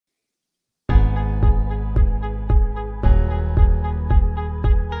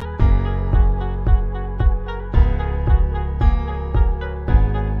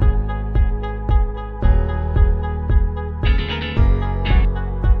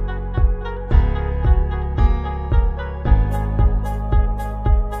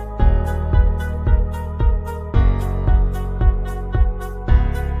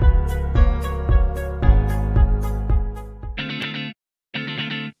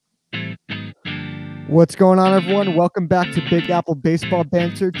What's going on, everyone? Welcome back to Big Apple Baseball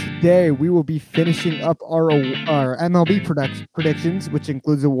Banter. Today, we will be finishing up our MLB predictions, which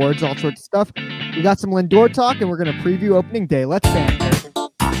includes awards, all sorts of stuff. We got some Lindor talk, and we're going to preview opening day. Let's banter.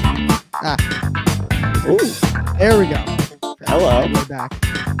 Ooh, There we go. hello. Segue back.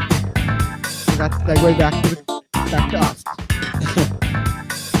 We got to segue back to us.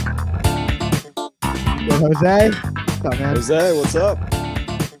 Good, Jose. What's up, man? Jose, what's up?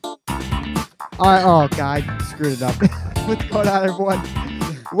 All right. Oh, God, screwed it up. What's going on, everyone?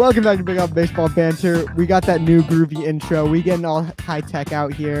 Welcome back to Big Up Baseball Banter. We got that new groovy intro. We getting all high tech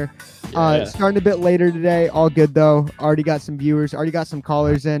out here. Yeah. Starting a bit later today. All good though. Already got some viewers. Already got some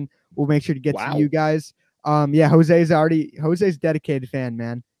callers in. We'll make sure to get Wow. to you guys. Yeah, Jose's a dedicated fan,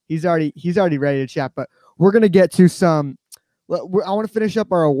 man. He's already ready to chat. But we're gonna get to some. I want to finish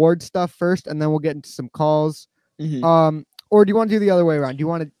up our award stuff first, and then we'll get into some calls. Mhm. Or do you want to do the other way around? Do you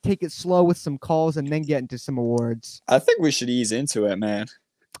want to take it slow with some calls and then get into some awards? I think we should ease into it, man.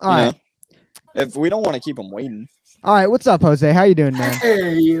 All right. If we don't want to keep them waiting. All right. What's up, Jose? How you doing, man?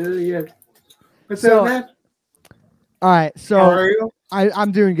 Hey, yeah. What's So- up, man? All right. How So are you?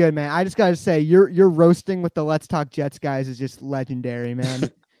 I'm doing good, man. I just gotta say, your roasting with the Let's Talk Jets guys is just legendary,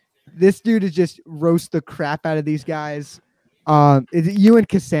 man. This dude is just roast the crap out of these guys. You and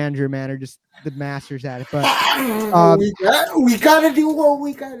Cassandra, man, are just the masters at it. But we gotta do what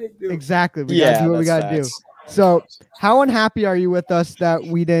we gotta do. exactly, we gotta do what we that's gotta do. facts. So, how unhappy are you with us that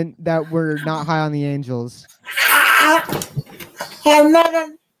we're not high on the Angels? I'm not.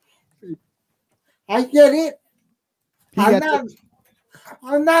 I get it. He I'm gets not.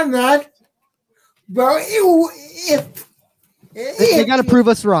 I'm not mad. But They gotta prove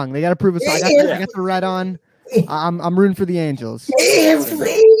us wrong. They gotta prove us wrong. I got the red on. I'm rooting for the Angels.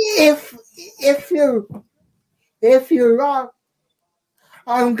 if you're wrong,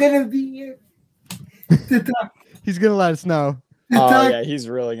 I'm gonna be here to talk. He's gonna let us know. To Oh, talk. yeah, he's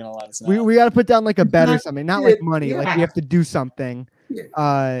really going to let us know. We got to put down like a bet or something, not like money. Yeah. Like we have to do something.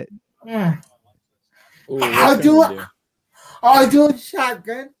 Yeah. Ooh, what I'll can do we it. I'll do a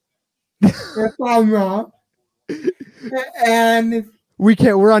shotgun if I'm wrong. And if, We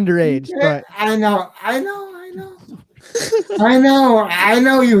can't. We're underage, but I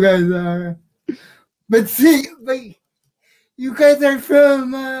know you guys are. But you guys are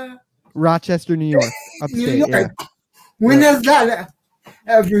from Rochester, New York, New upstate. York. Yeah. When has that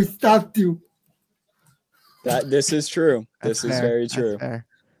ever stopped you? This is true. That's This is fair. very That's true. fair.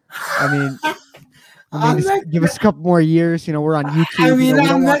 I mean, I'm give us a couple more years. You know, we're on YouTube. I mean, we I'm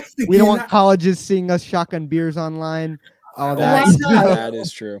don't want Mexican. we don't want colleges seeing us shotgun beers online. All that. Why not? That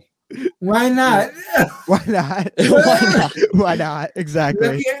is true. Why not? Why not? Why not? Why not?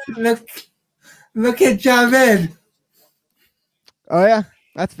 Exactly. Look at Javed. Oh yeah,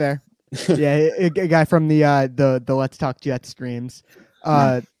 that's fair. Yeah, a guy from the Let's Talk Jets streams.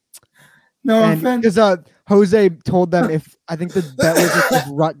 No And offense. because Jose told them if I think the bet was if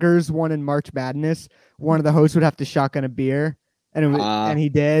Rutgers won in March Madness, one of the hosts would have to shotgun a beer, and he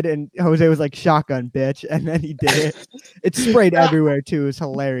did, and Jose was like shotgun bitch, and then he did it. It sprayed everywhere too. It was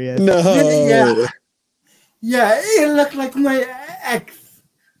hilarious. No. Yeah, it looked like my ex.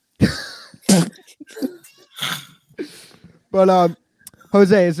 But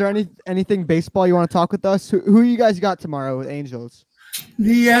Jose, is there anything baseball you want to talk with us? Who you guys got tomorrow with Angels?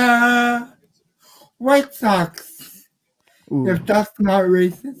 The White Sox. Ooh, If that's not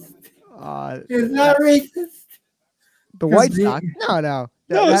racist. It's not racist. the White the- Sox? No.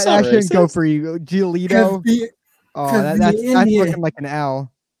 No, That it's not shouldn't go racist. for you, Because Giolito. the, Oh, 'cause that's the Indian- looking like an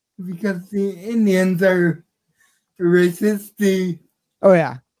L. because the Indians are racist. The Oh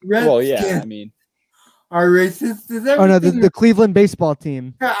yeah. Redskins Well, yeah, I mean, are racist. Is Oh no, everything? the Cleveland baseball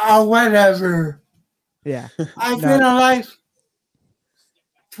team. Whatever. Yeah. I've No. been alive.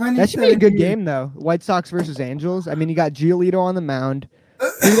 That should be a good 27 game though. White Sox versus Angels. I mean, you got Giolito on the mound.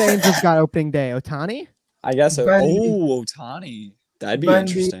 Who the Angels got opening day? Otani? I guess. Bundy. Otani. That'd be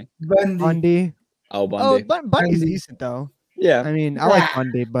Bundy. interesting. Bundy. Bundy. Oh, Oh, Bundy. Bundy's Bundy. decent though. Yeah. I mean, I like Yeah.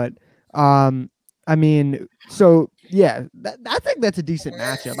 Bundy, but I mean, so yeah, I think that's a decent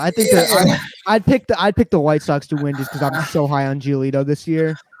matchup. I think that I'd pick the White Sox to win just because I'm so high on Giolito this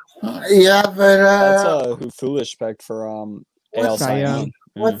year. Yeah, but That's who Foolish picked for AL Cy Cy Young. Young.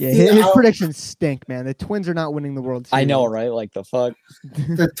 What's Yeah, the his out- predictions stink, man. The Twins are not winning the World Series. I know, right? Like the fuck.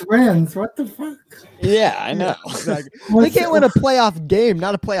 the Twins? What the fuck? Yeah, I know. Like, they What's can't win a playoff game,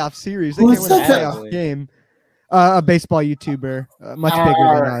 not a playoff series. They can't What's win a the- playoff game. A baseball YouTuber, much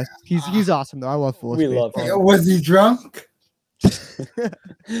bigger than us. He's awesome though. I love foolish. We love baseball. him. Was he drunk?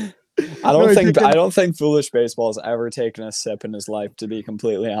 I No, don't think Foolish Baseball's ever taken a sip in his life, to be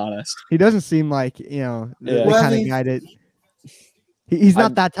completely honest. he doesn't seem like the Yeah. Well, kind of he's- guy that he's not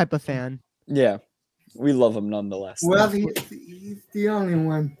I'm- that type of fan. Yeah, we love him nonetheless. Well, though. he's the only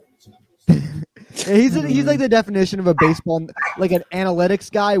one. Yeah, he's like the definition of a baseball, like an analytics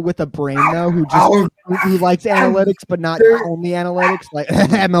guy with a brain though, who just Oh, who likes analytics but not There- only analytics, like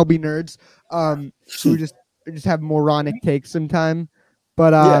MLB nerds, who just have moronic takes sometime.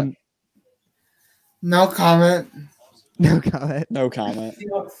 But Yeah. no comment. no comment. No comment.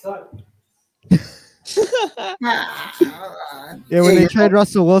 Yeah, when they trade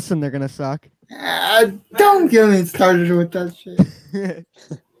Russell Wilson, they're gonna suck. Don't get me started with that shit.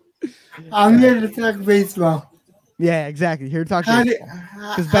 I'm here to talk baseball. Yeah, exactly. Here to talk How because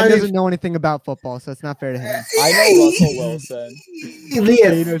do- Ben how do- doesn't know anything about football, so it's not fair to him. I know Russell Wilson. Yeah, he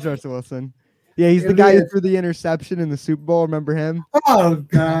Elias. knows Russell Wilson. Yeah, he's the guy who Elias. threw the interception in the Super Bowl. Remember him? Oh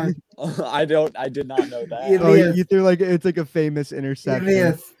God, I did not know that. Elias. Oh, he threw it's like a famous interception.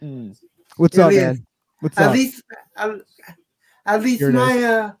 Elias. Mm. What's up, Elias. man? What's At up? least, at least Here it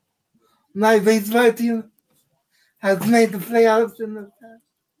my my baseball team has made the playoffs in the past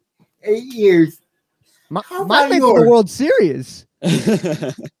 8 years. Mine how about made it to the yours? World Series. When's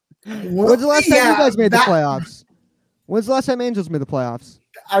the last time you guys made the playoffs? When's the last time Angels made the playoffs?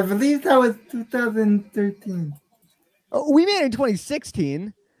 I believe that was 2013. Oh, we made it in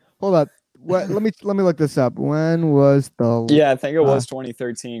 2016. Hold up. What? Let me look this up. When was the Yeah, I think it was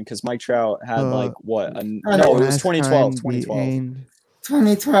 2013 because Mike Trout had like what? No, it was last 2012. time 2012. the Ang-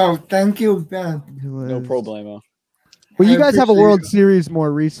 2012. Thank you, Ben. No was- problemo. Well, you I guys have a appreciate World it. Series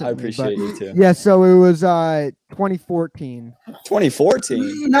more recently. I appreciate you too. Yeah, so it was 2014.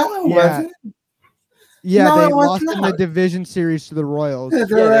 2014. No, it Yeah. wasn't. Yeah, No, they it was lost in the not. division series to the Royals. Yeah, Yeah,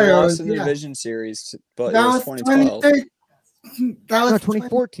 they right, lost in the yeah. division series, but That it was was 2012. 2013. That No, was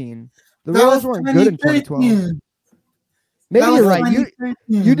 2014. The That Royals was weren't good in 2012. 2013. Maybe That you're was right. You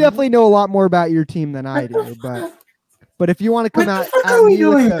 2013. definitely know a lot more about your team than I do. But if you want to come What the out fuck at are we me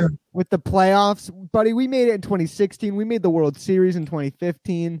with doing? with the playoffs, buddy, we made it in 2016. We made the World Series in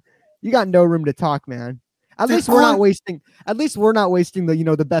 2015. You got no room to talk, man. At The least we're not on- wasting. At least we're not wasting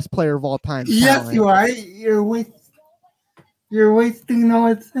the best player of all time. Yes, talent. you are. You're wasting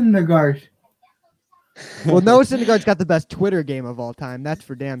Noah Syndergaard. Well, Noah Syndergaard's got the best Twitter game of all time. That's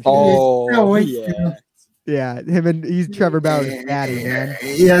for damn sure. Oh, No, wait, yeah. Yeah, him and he's Trevor Bauer's daddy, man.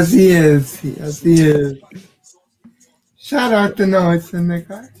 Yes, he is. Yes, he is. Shout out to Noah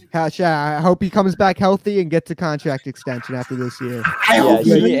Syndergaard. I hope he comes back healthy and gets a contract extension after this year. I Yeah, hope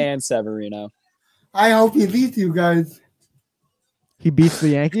he he. and Severino. I hope he leads you guys. He beats the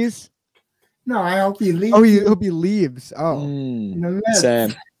Yankees. No, I hope he leads. Oh, he you hope he leaves. Oh, Mm, in the Mets.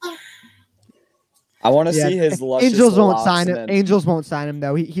 same. I want to yeah. see his luscious Angels won't locks sign and him. then- Angels won't sign him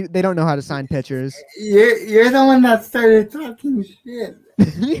though. They don't know how to sign pitchers. You're the one that started talking shit.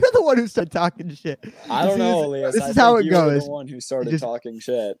 You're the one who started talking shit. I don't See, know, Elias. this I is how think it you were goes. the one who started Just- talking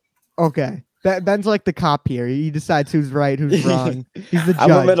shit. Okay, Ben's like the cop here. He decides who's right, who's wrong. He's the judge.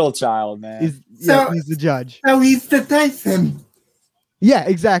 I'm a middle child, man. He's So- he's the judge. So he's the Tyson. Yeah,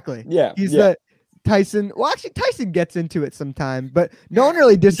 exactly. yeah, He's yeah. the Tyson. Well, actually, Tyson gets into it sometime, but no one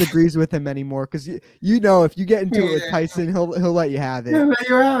really disagrees with him anymore because you know if you get into it with Tyson, he'll let you have it. Yeah, but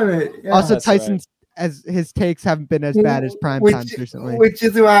you're out of it. Yeah. Also, That's right. Tyson's as his takes haven't been as bad as prime Which- times recently. Which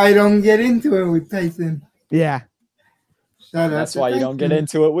is why I don't get into it with Tyson. Yeah, Shout out That's to why you don't get Tyson.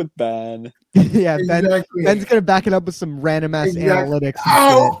 into it with Ben. yeah. Exactly. Ben's gonna back it up with some random ass Exactly. analytics. And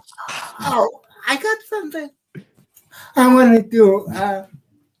Oh, oh, I got something. I want to do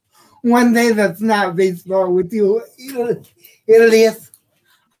one day that's not baseball with you, Elias.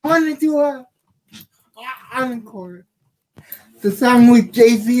 I want to do a encore. The song with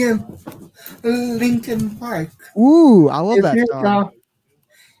Jay-Z and Linkin Park. shit. Ooh, I love If that you're song. down,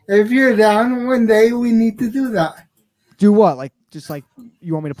 if you're down, one day we need to do that. Do what? Like just like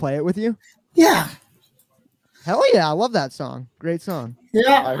you want me to play it with you? Yeah, Hell yeah, I love that song. Great song.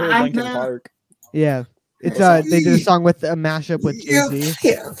 yeah. I heard I'm Linkin down. Park. Yeah, it's Well, they did a song with a mashup with Jay Z.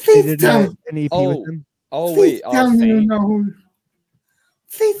 They Please did tell, an EP Oh, with him. Oh please wait, tell me you Fame. know who.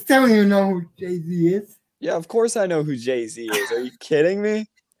 Please tell me you know who Jay-Z is. Yeah, of course I know who Jay Z is. Are you kidding me?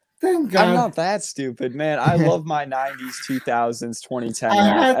 Thank God. I'm not that stupid, man. I love my 90s, 2000s, 2010 I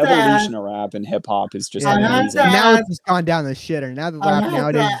rap. had that. Evolution of rap and hip hop is just Yeah, I had amazing. that. now it's just gone down the shitter. Now the I rap had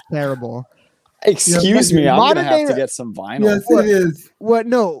nowadays that. is terrible. Excuse me, I'm Modern gonna have day- to get some vinyl. Yes, What? it is. What?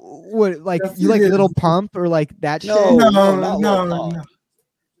 No. What? Like Yes, you it like is. Little Pump or like that No, shit? No, not no, Lil Pump.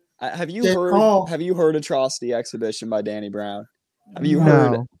 no. Have you J. heard? Cole. Have you heard Atrocity Exhibition by Danny Brown? Have you No.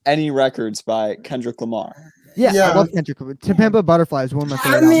 heard any records by Kendrick Lamar? Yeah, Yeah. I love Kendrick Lamar. To Pimp a Butterfly is one of my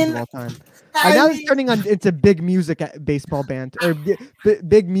favorite albums of all time. And now it's turning on into big music baseball banter or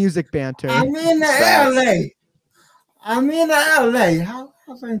big music banter. I'm in LA. I'm in LA. How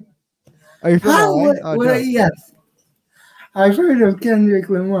Are you from LA? Oh, dope. yes. I've heard of Kendrick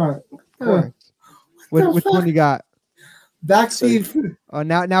Lamar. Of course. Which one you got? Backseat. Oh,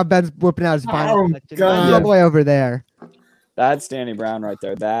 now Ben's whipping out his vinyl Oh, collection. God. Ben's all the way over there. That's Danny Brown right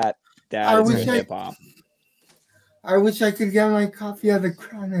there. That is wish hip hop. I wish I could get my copy of The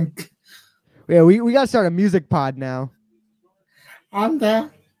Chronic. Yeah, we gotta start a music pod now. I'm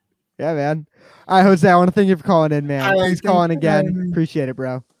down. Yeah, man. All right, Jose, I want to thank you for calling in, man. All right, Please calling thanks for having again. me. Appreciate it,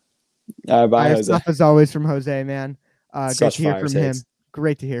 bro. Bye, Jose. Stuff as always from Jose, man. Great Such to hear fire from him. takes.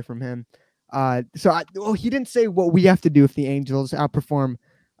 Great to hear from him. He didn't say what we have to do if the Angels outperform.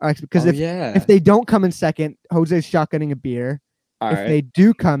 Because if they don't come in second, Jose's shotgunning a beer. All if right. they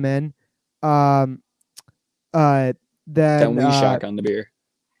do come in, then we shotgun the beer.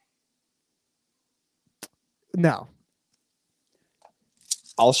 No.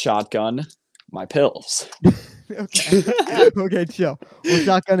 I'll shotgun my pills. Okay. Okay, chill. We'll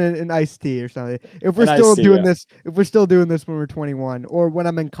shotgun an iced tea or something. If we're An still iced tea, doing yeah. this, if we're still doing this when we're 21, or when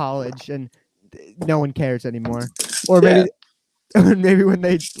I'm in college and no one cares anymore, or maybe maybe when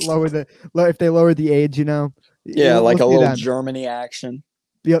they if they lower the age, you know. Yeah, we'll like a see little then. Germany action.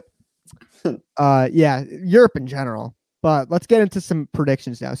 Yep. Yeah, Europe in general. But let's get into some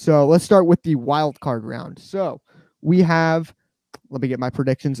predictions now. So let's start with the wild card round. So we have, let me get my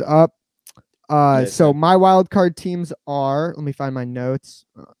predictions up. So my wild card teams are, let me find my notes.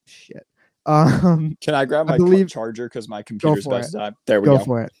 Oh shit. Can I grab my charger because my computer's for about it. to die? There we go. Go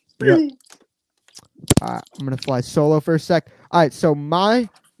for it. Yep. I'm gonna fly solo for a sec. All right, so my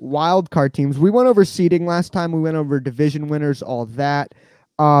wild card teams. We went over seeding last time. We went over division winners, all that.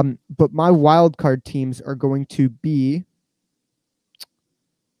 But my wild card teams are going to be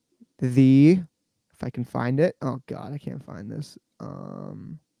if I can find it. Oh God, I can't find this.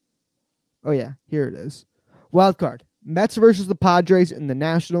 Oh yeah, here it is. Wild card: Mets versus the Padres in the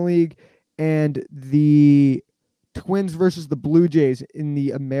National League, and the Twins versus the Blue Jays in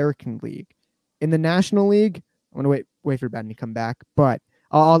the American League. In the National League, I'm gonna wait for Ben to come back, but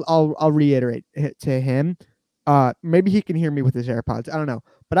I'll reiterate to him. Maybe he can hear me with his AirPods. I don't know,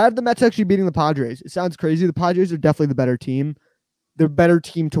 but I have the Mets actually beating the Padres. It sounds crazy. The Padres are definitely the better team. They're a better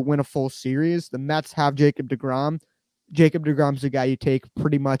team to win a full series. The Mets have Jacob deGrom. Jacob deGrom's the guy you take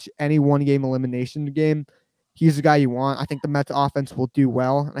pretty much any one-game elimination game. He's the guy you want. I think the Mets offense will do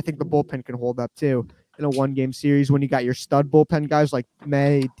well, and I think the bullpen can hold up too in a one-game series when you got your stud bullpen guys like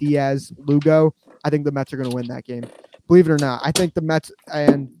May, Diaz, Lugo. I think the Mets are going to win that game. Believe it or not, I think the Mets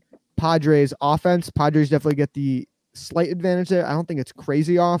and Padres offense, Padres definitely get the slight advantage there. I don't think it's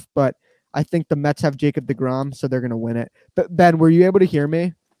crazy off, but I think the Mets have Jacob deGrom, so they're going to win it. But Ben, were you able to hear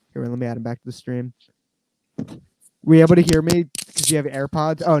me? Here, let me add him back to the stream. Were you able to hear me because you have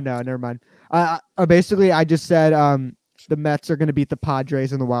AirPods? Oh, no, never mind. Basically, I just said the Mets are going to beat the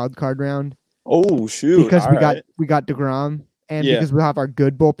Padres in the wild card round. Oh, shoot. Because we got deGrom, and because we have our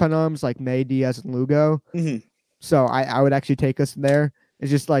good bullpen arms like May, Diaz, and Lugo. Mm-hmm. So I would actually take us there. It's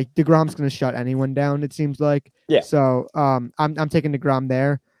just like deGrom's going to shut anyone down, it seems like. Yeah. So I'm taking deGrom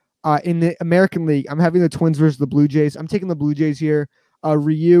there. In the American League, I'm having the Twins versus the Blue Jays. I'm taking the Blue Jays here.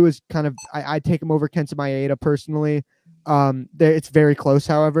 Ryu is kind of I take him over Kenta Maeda personally. It's very close,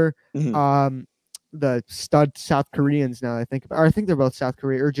 however. Mm-hmm. The stud South Koreans now I think they're both South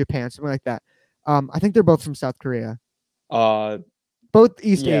Korea or Japan, something like that. I think they're both from South Korea. Both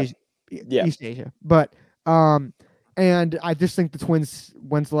East Asia. Yeah. East Asia. But and I just think the Twins,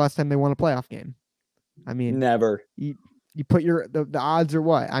 when's the last time they won a playoff game? I mean, never. You put the odds or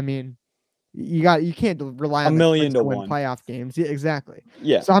what? I mean, you can't rely on $1 million to to win 1 playoff games. Yeah, exactly.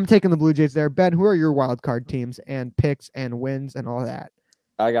 Yeah. So I'm taking the Blue Jays there. Ben, who are your wild card teams and picks and wins and all that?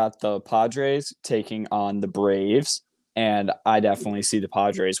 I got the Padres taking on the Braves, and I definitely see the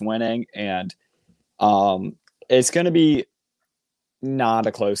Padres winning. And it's going to be not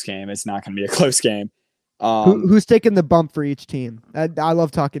a close game. It's not going to be a close game. Who's taking the bump for each team? I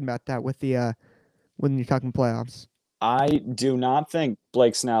love talking about that with the when you're talking playoffs. I do not think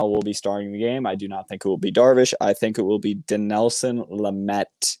Blake Snell will be starting the game. I do not think it will be Darvish. I think it will be Dinelson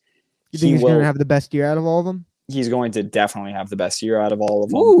Lamet. You think he's going to have the best year out of all of them? He's going to definitely have the best year out of all of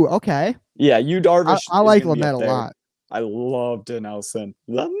them. Ooh, okay. Yeah, Darvish. I like Lamet a lot. I love Dinelson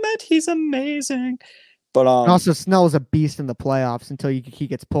Lamet. He's amazing. But and also, Snell is a beast in the playoffs until he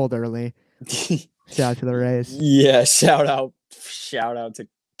gets pulled early. Shout out to the Rays. Yeah, shout out to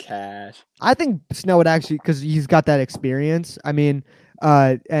Cash. I think Snell would actually, because he's got that experience. I mean,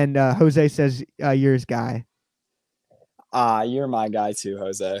 and Jose says you're his guy. You're my guy too,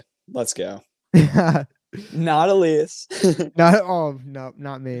 Jose. Let's go. Not Not Elias. oh no,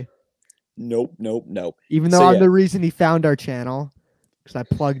 not me. Nope. Even though I'm the reason he found our channel, because I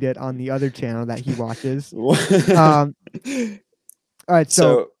plugged it on the other channel that he watches. All right,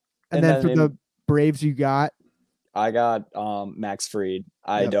 so and then for the Braves, you got. I got Max Fried.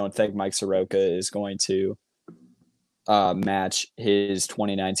 I don't think Mike Soroka is going to match his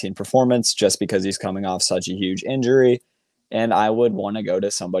 2019 performance just because he's coming off such a huge injury. And I would want to go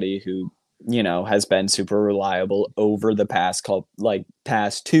to somebody who, has been super reliable over the past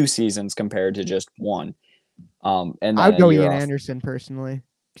past 2 seasons compared to just one. And I'd go Ian Anderson personally,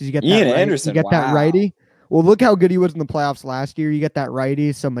 because you get Ian Anderson. You get that righty. Well, look how good he was in the playoffs last year. You get that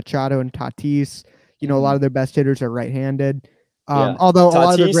righty. So Machado and Tatis, a lot of their best hitters are right-handed. Although Tatis a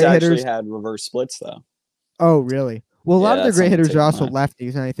lot of their great hitters had reverse splits though. Oh, really? Well, a lot of their great hitters are also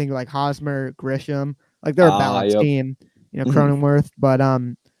lefties, and I think like Hosmer, Grisham, like they're a balanced team. Cronenworth, but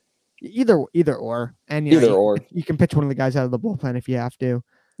either or, and you can pitch one of the guys out of the bullpen if you have to.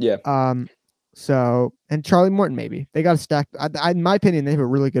 Yeah. So and Charlie Morton maybe they got a stack. In my opinion, they have a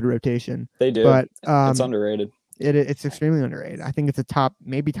really good rotation. They do, but it's underrated. It's extremely underrated. I think it's a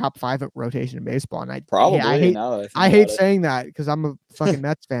maybe top 5 rotation in baseball, and I hate saying that because I'm a fucking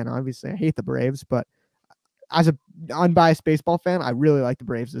Mets fan. Obviously, I hate the Braves, but as an unbiased baseball fan, I really like the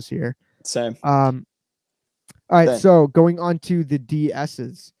Braves this year. Same. All right, so going on to the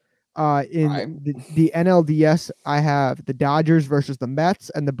DSs. The NLDS, I have the Dodgers versus the Mets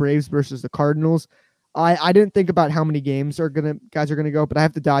and the Braves versus the Cardinals. I didn't think about how many games guys are gonna go, but I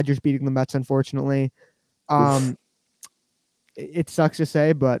have the Dodgers beating the Mets, unfortunately. It sucks to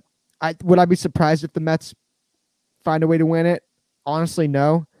say, but would I be surprised if the Mets find a way to win it? Honestly,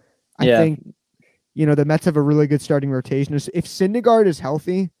 no. I think the Mets have a really good starting rotation. If Syndergaard is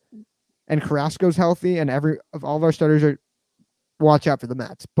healthy and Carrasco's healthy and all of our starters are, watch out for the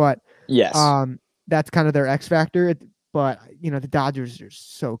Mets. But yes, that's kind of their X factor. But the Dodgers are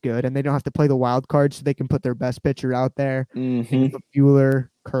so good, and they don't have to play the wild card, so they can put their best pitcher out there. Buehler,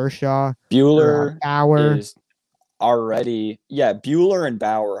 Kershaw, Bauer is already. Yeah, Buehler and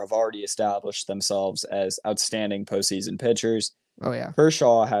Bauer have already established themselves as outstanding postseason pitchers. Oh yeah,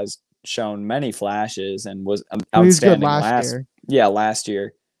 Kershaw has shown many flashes and was outstanding last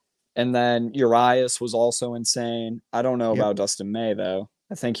year. And then Urias was also insane. I don't know about Dustin May though.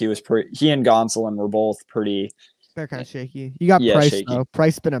 I think he was he and Gonsolin were both pretty. They're kind of shaky. You got Price shaky. Though.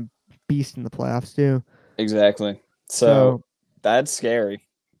 Price been a beast in the playoffs too. Exactly. So that's scary.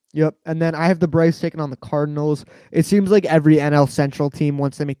 Yep. And then I have the Braves taking on the Cardinals. It seems like every NL Central team,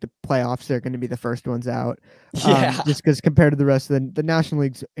 once they make the playoffs, they're going to be the first ones out. Just because compared to the rest of the National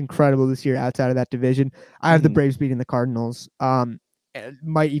League's incredible this year outside of that division. I have the Braves beating the Cardinals. It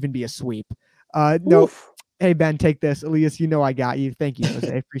might even be a sweep. No. Hey, Ben, take this. Elias, I got you. Thank you,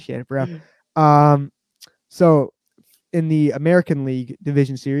 Jose. Appreciate it, bro. So in the American League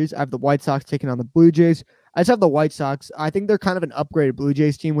Division Series, I have the White Sox taking on the Blue Jays. I just have the White Sox. I think they're kind of an upgraded Blue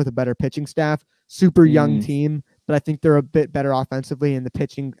Jays team with a better pitching staff. Super young team, but I think they're a bit better offensively. And the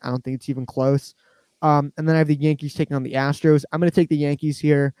pitching, I don't think it's even close. And then I have the Yankees taking on the Astros. I'm going to take the Yankees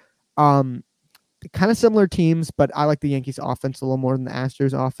here. Kind of similar teams, but I like the Yankees offense a little more than the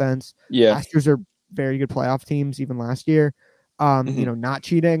Astros offense. Yeah. Astros are very good playoff teams, even last year. Not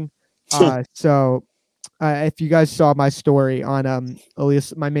cheating. So if you guys saw my story on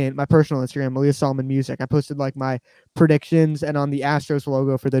Elias, my personal Instagram, Elias Solomon Music, I posted like my predictions, and on the Astros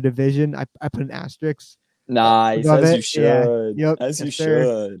logo for the division, I put an asterisk. Nice, as you should. Yeah. Yep. As you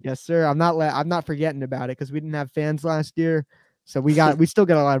should. Yes, sir. I'm not forgetting about it because we didn't have fans last year, so we still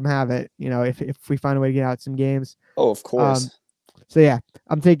gotta let them have it. If we find a way to get out some games. Oh, of course. So yeah,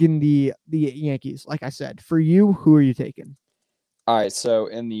 I'm taking the Yankees. Like I said, for you, who are you taking? All right. So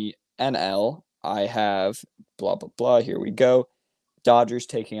in the NL, I have blah, blah, blah. Here we go. Dodgers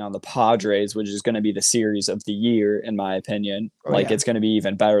taking on the Padres, which is going to be the series of the year, in my opinion. It's going to be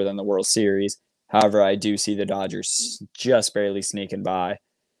even better than the World Series. However, I do see the Dodgers just barely sneaking by.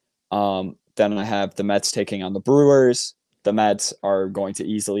 Then I have the Mets taking on the Brewers. The Mets are going to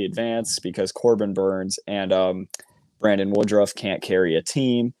easily advance because Corbin Burns and Brandon Woodruff can't carry a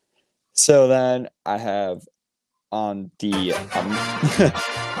team. So then I have on the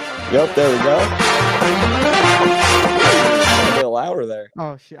yep, there we go. A little louder there.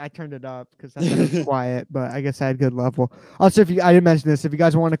 Oh shit, I turned it up because that's quiet, but I guess I had good level. Also, I didn't mention this, if you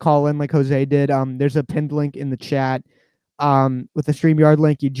guys want to call in like Jose did, there's a pinned link in the chat. With the StreamYard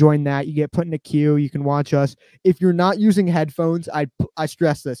link, you join that, you get put in a queue, you can watch us. If you're not using headphones, I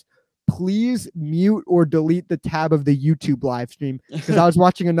stress this. Please mute or delete the tab of the YouTube live stream, because I was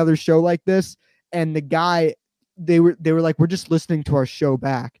watching another show like this, and the guy they were like, we're just listening to our show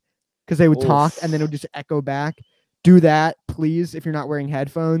back, because they would talk Oof. and then it would just echo back. Do that, please, if you're not wearing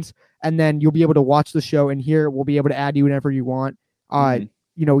headphones, and then you'll be able to watch the show. And here we'll be able to add you whenever you want.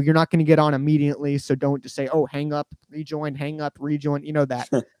 You know, you're not going to get on immediately, so don't just say, "Oh, hang up, rejoin, hang up, rejoin." You know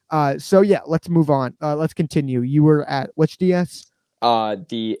that. So yeah, let's move on. Let's continue. You were at which DS?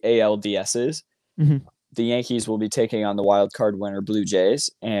 The ALDSs. Mhm. The Yankees will be taking on the wild card winner Blue Jays,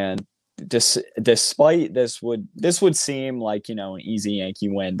 and despite this would seem like, you know, an easy Yankee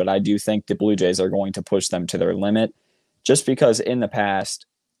win, but I do think the Blue Jays are going to push them to their limit, just because in the past,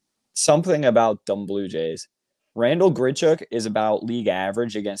 something about dumb Blue Jays. Randall Grichuk is about league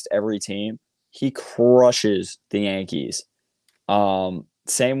average against every team. He crushes the Yankees.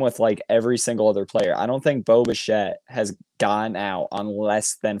 Same with like every single other player. I don't think Bo Bichette has gone out on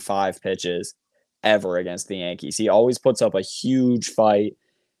less than 5 pitches ever against the Yankees. He always puts up a huge fight.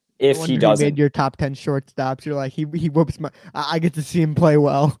 If he doesn't, made your top 10 shortstops. You're like, he whoops my. I get to see him play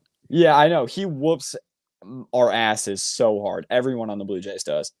well. Yeah, I know. He whoops our asses so hard. Everyone on the Blue Jays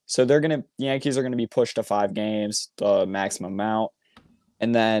does. So the Yankees are gonna be pushed to 5 games, the maximum amount,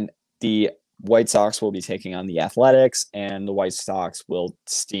 and then the White Sox will be taking on the Athletics, and the White Sox will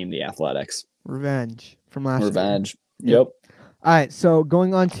steam the Athletics. Revenge from last Revenge. year. Yep. All right, so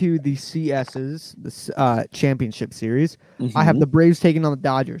going on to the CSs, the championship series, I have the Braves taking on the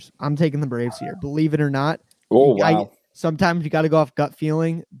Dodgers. I'm taking the Braves here. Believe it or not. Oh, wow. Sometimes you got to go off gut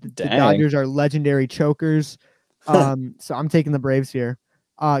feeling. The Dodgers are legendary chokers. So I'm taking the Braves here.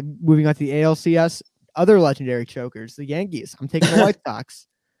 Moving on to the ALCS, other legendary chokers, the Yankees. I'm taking the White Sox.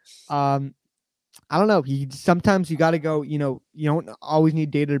 I don't know. Sometimes you got to go, you know, you don't always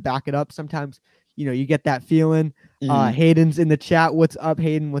need data to back it up. Sometimes, you know, you get that feeling. Hayden's in the chat. What's up,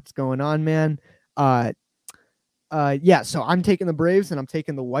 Hayden? What's going on, man? Yeah, so I'm taking the Braves and I'm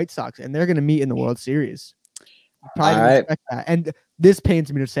taking the White Sox, and they're going to meet in the World Series. Probably didn't expect that. And this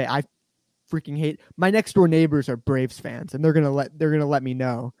pains me to say, I freaking hate my next door neighbors are Braves fans, and they're gonna let me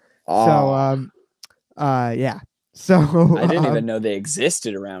know. So yeah. So I didn't even know they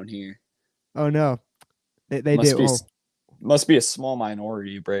existed around here. Oh no, they do. Must be a small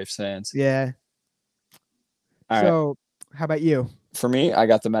minority of Braves fans. Yeah. All so how about you? For me, I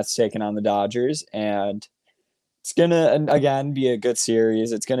got the Mets taking on the Dodgers, and it's going to, again, be a good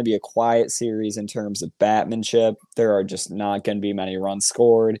series. It's going to be a quiet series in terms of batsmanship. There are just not going to be many runs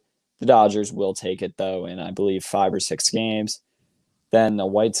scored. The Dodgers will take it, though, in, I believe, 5 or 6 games. Then the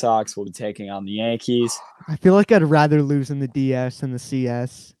White Sox will be taking on the Yankees. I feel like I'd rather lose in the DS than the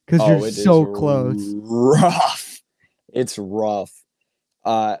CS because you're so close. Rough. It's rough.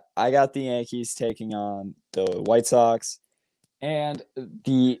 I got the Yankees taking on the White Sox, and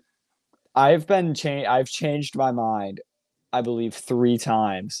I've changed my mind, I believe, 3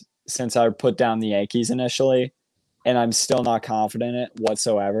 times since I put down the Yankees initially, and I'm still not confident in it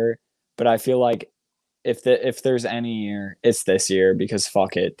whatsoever. But I feel like if there's any year, it's this year, because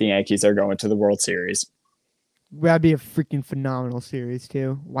fuck it, the Yankees are going to the World Series. That'd be a freaking phenomenal series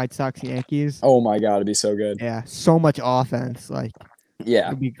too. White Sox, Yankees. Oh my god, it'd be so good. Yeah, so much offense. Like, yeah,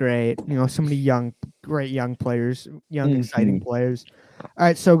 it'd be great. You know, so many great young players, exciting players. All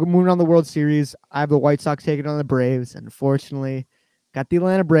right, so moving on to the World Series, I have the White Sox taking on the Braves. Unfortunately, got the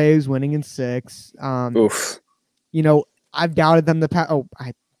Atlanta Braves winning in 6. Oof. You know, I've doubted them the past. Oh,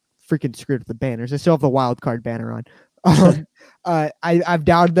 I freaking screwed up the banners. I still have the wild card banner on. I've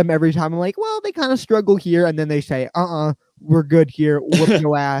doubted them every time. I'm like, well, they kind of struggle here, and then they say, we're good here. Whoop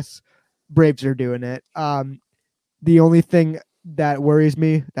your ass. Braves are doing it. The only thing that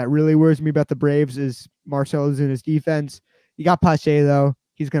really worries me about the Braves is Marcell Ozuna's defense. You got Pache, though.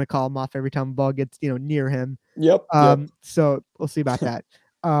 He's going to call him off every time the ball gets, near him. Yep. So we'll see about that.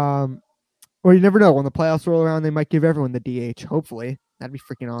 Or you never know. When the playoffs roll around, they might give everyone the DH. Hopefully. That'd be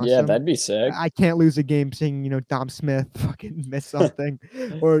freaking awesome. Yeah, that'd be sick. I can't lose a game seeing, Dom Smith fucking miss something.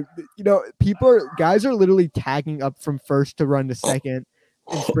 Or, guys are literally tagging up from first to run to second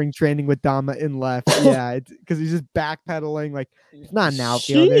in spring training with Dom in left. Yeah, because he's just backpedaling. Like, it's not an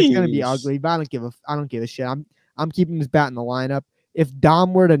outfielder. It's gonna be ugly, but I don't give a shit. I'm keeping his bat in the lineup. If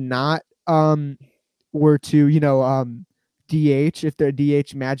Dom were to not DH, if their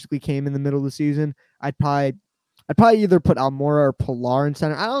DH magically came in the middle of the season, I'd probably either put Almora or Pilar in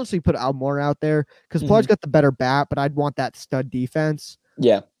center. I'd honestly put Almora out there because Pilar's got the better bat, but I'd want that stud defense.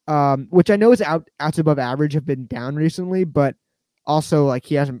 Yeah. Which I know is outs above average have been down recently, but also like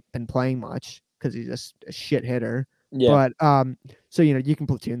he hasn't been playing much because he's just a shit hitter. Yeah. But so you can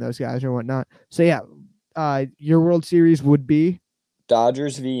platoon those guys or whatnot. So yeah, your World Series would be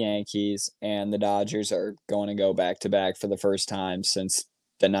Dodgers v Yankees, and the Dodgers are going to go back to back for the first time since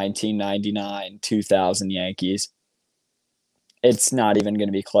the 1999-2000 Yankees. It's not even going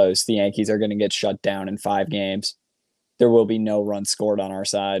to be close. The Yankees are going to get shut down in 5 games. There will be no runs scored on our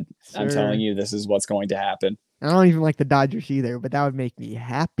side. I'm telling you, this is what's going to happen. I don't even like the Dodgers either, but that would make me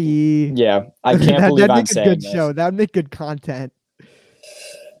happy. Yeah, I can't believe I'm saying good this. Show. That would make good content.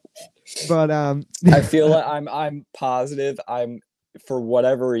 But I feel like I'm positive. For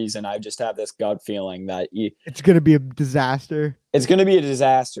whatever reason, I just have this gut feeling that it's going to be a disaster. It's going to be a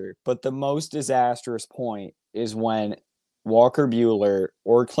disaster, but the most disastrous point is when Walker Buehler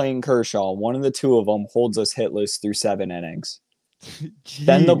or Clayton Kershaw, one of the two of them, holds us hitless through 7 innings.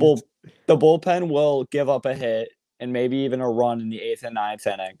 Then the bullpen will give up a hit and maybe even a run in the 8th and 9th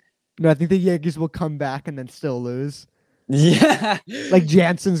inning. No, I think the Yankees will come back and then still lose. Yeah. Like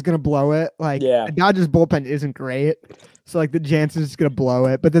Jansen's going to blow it. Like the Dodgers bullpen isn't great. So like the Jansen's going to blow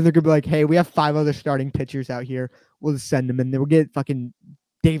it. But then they're going to be like, hey, we have 5 other starting pitchers out here. We'll just send them in there. We'll get fucking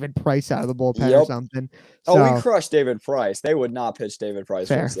David Price out of the bullpen or something. So, we crushed David Price. They would not pitch David Price.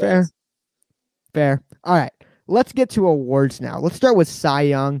 Fair. All right. Let's get to awards now. Let's start with Cy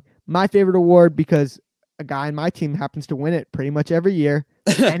Young. My favorite award because a guy in my team happens to win it pretty much every year.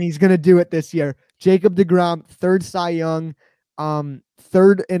 And he's going to do it this year. Jacob deGrom, 3rd Cy Young,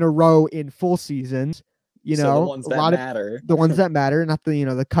 3rd in a row in full seasons. You know, the ones that matter. The ones that matter, not the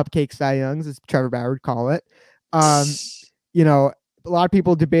the cupcake Cy Youngs, as Trevor Bauer would call it. You know, a lot of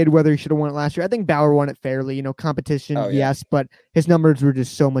people debated whether he should have won it last year. I think Bauer won it fairly. You know, competition, yes, but his numbers were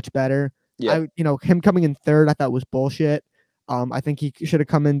just so much better. Yeah. Him coming in 3rd, I thought was bullshit. I think he should have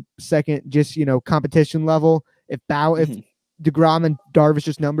come in 2nd, just competition level. If DeGrom and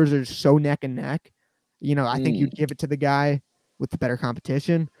Darvish's numbers are so neck and neck, I think you'd give it to the guy with the better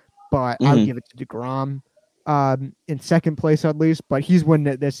competition. But I would give it to DeGrom in 2nd place at least. But he's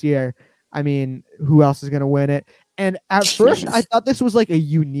winning it this year. I mean, who else is going to win it? And at first, I thought this was like a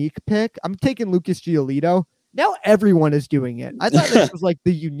unique pick. I'm taking Lucas Giolito. Now everyone is doing it. I thought this was like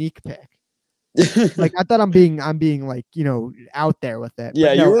the unique pick. Like I thought I'm being like out there with it.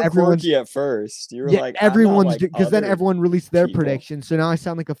 Yeah, you were quirky at first. You were like everyone's because then everyone released their predictions. So now I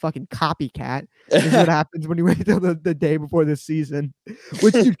sound like a fucking copycat. This is what happens when you wait till the day before the season.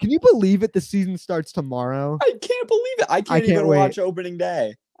 Which, dude, can you believe it? The season starts tomorrow. I can't believe it. I can't even watch opening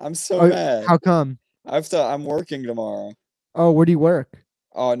day. I'm so mad. How come? I'm working tomorrow. Oh, where do you work?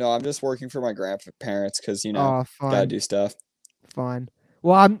 Oh no, I'm just working for my grandparents because gotta do stuff. Fun.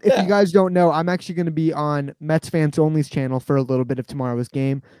 Well, if you guys don't know, I'm actually going to be on Mets Fans Only's channel for a little bit of tomorrow's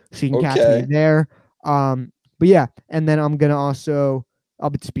game, so you can catch me there. But yeah, and then I'm gonna I'll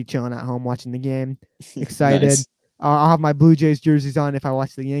just be chilling at home watching the game. Excited. Nice. I'll have my Blue Jays jerseys on if I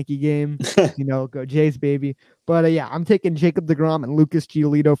watch the Yankee game. Go Jays, baby. But yeah, I'm taking Jacob deGrom and Lucas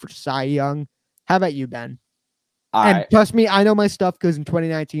Giolito for Cy Young. How about you, Ben? Trust me, I know my stuff because in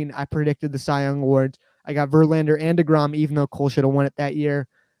 2019 I predicted the Cy Young Awards. I got Verlander and deGrom, even though Cole should have won it that year.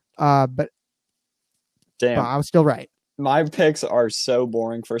 But I was still right. My picks are so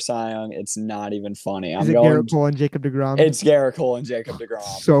boring for Cy Young. It's not even funny. Is it Garrett Cole and Jacob deGrom? It's Garrett Cole and Jacob deGrom.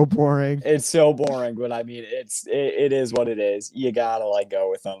 So boring. It's so boring, but I mean, it is what it is. You gotta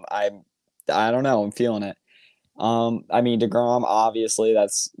go with them. I don't know. I'm feeling it. I mean, deGrom, obviously,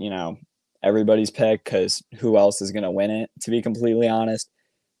 that's everybody's pick because who else is gonna win it? To be completely honest,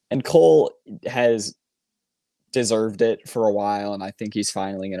 and Cole has deserved it for a while, and I think he's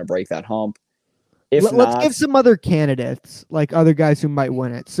finally going to break that hump. Let's give some other candidates, like other guys who might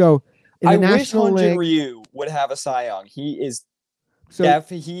win it. So, I wish Hyun-Jin Ryu would have a Cy Young. He is. So I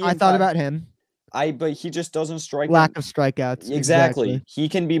thought about him. But he just doesn't strike. Lack of strikeouts. Exactly. He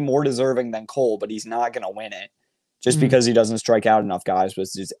can be more deserving than Cole, but he's not going to win it just because he doesn't strike out enough guys.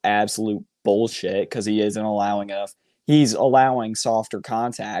 Was just absolute bullshit because he isn't allowing enough. He's allowing softer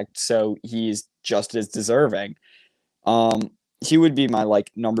contact, so he's just as deserving. He would be my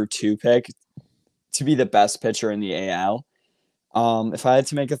number 2 pick to be the best pitcher in the AL. If I had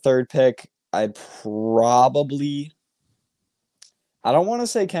to make a 3rd pick, I'd probably. I don't want to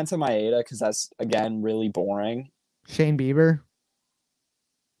say Kenta Maeda because that's again really boring. Shane Bieber.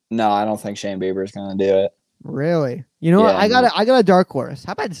 No, I don't think Shane Bieber is going to do it. Really? You know what? I got a dark horse.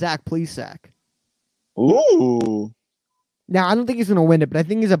 How about Zach Plesac? Ooh. Now, I don't think he's going to win it, but I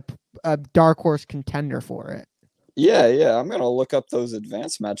think he's a dark horse contender for it. Yeah. I'm going to look up those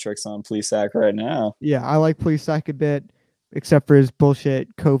advanced metrics on Plesac right now. Yeah, I like Plesac a bit, except for his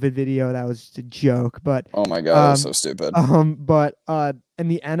bullshit COVID video. That was just a joke. But oh my God, that was so stupid. But in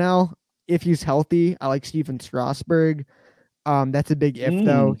the NL, if he's healthy, I like Steven Strasburg. That's a big if,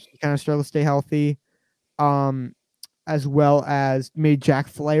 though. He kind of struggles to stay healthy. As well as maybe Jack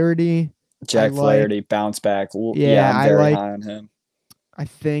Flaherty. Flaherty bounce back. Yeah, I'm very high on him. I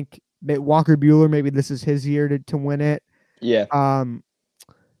think Walker Bueller, maybe this is his year to win it. Yeah.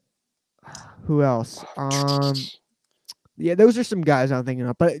 Who else? Yeah, those are some guys I'm thinking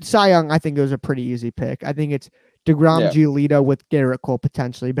of. But Cy Young, I think it was a pretty easy pick. I think it's DeGrom, Giolito with Garrett Cole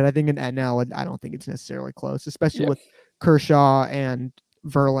potentially, but I think in NL, I don't think it's necessarily close, especially with Kershaw and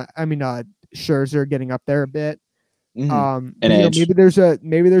Scherzer getting up there a bit. And age.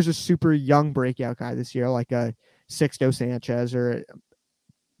 Maybe there's a super young breakout guy this year, like a Sixto Sanchez or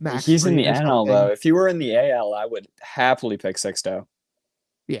Max. He's in the NL though. If he were in the AL, I would happily pick Sixto.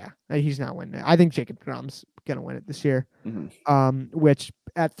 Yeah, he's not winning it. I think Jacob deGrom's gonna win it this year. Which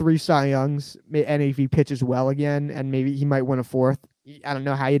at 3 Cy Youngs, and if he pitches well again, and maybe he might win a 4th. I don't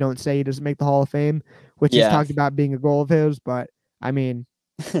know how you don't say he doesn't make the Hall of Fame, which he's talked about being a goal of his. But I mean,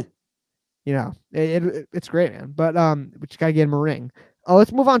 it's great, man. But we just gotta get him a ring.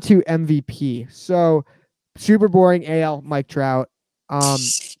 Let's move on to MVP. So super boring AL Mike Trout.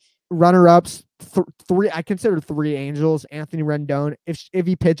 Runner-ups. 3. I consider 3 Angels. Anthony Rendon. If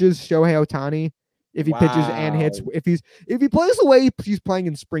he pitches, Shohei Ohtani. If he pitches and hits, if he plays the way he's playing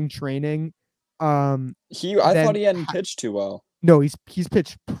in spring training, I thought he hadn't pitched too well. No, he's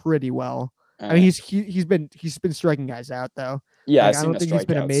pitched pretty well. I mean, he's been striking guys out though. Yeah, I don't think he's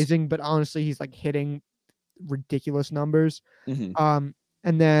been amazing, but honestly, he's like hitting ridiculous numbers. And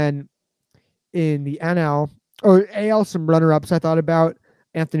then in the NL or AL, some runner-ups I thought about.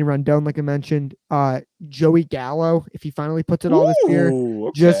 Anthony Rendon, like I mentioned, Joey Gallo, if he finally puts it all this year,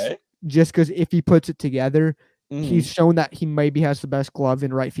 just because if he puts it together, he's shown that he maybe has the best glove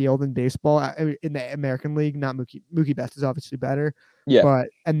in right field in baseball in the American League. Not Mookie Betts is obviously better. Yeah, but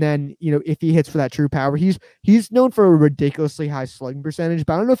and then if he hits for that true power, he's known for a ridiculously high slugging percentage.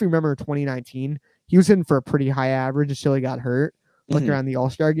 But I don't know if you remember 2019, he was hitting for a pretty high average until he got hurt. Like around the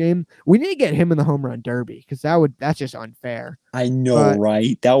All-Star game. We need to get him in the home run derby because that's just unfair. I know,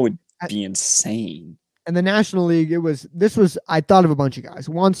 right? That would be insane. And the National League, I thought of a bunch of guys.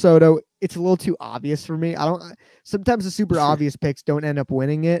 Juan Soto, it's a little too obvious for me. Sometimes the super obvious picks don't end up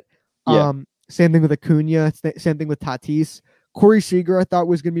winning it. Same thing with Acuna, same thing with Tatis. Corey Seager I thought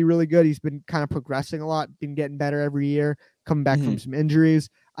was going to be really good. He's been kind of progressing a lot, been getting better every year, coming back from some injuries.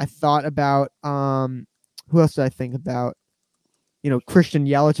 I thought about who else did I think about? Christian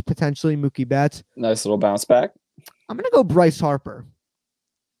Yelich, potentially, Mookie Betts. Nice little bounce back. I'm going to go Bryce Harper.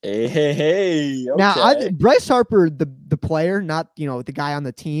 Hey. Okay. Now, Bryce Harper, the player, not, the guy on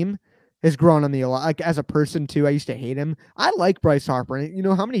the team, has grown on me a lot. Like, as a person, too, I used to hate him. I like Bryce Harper. And you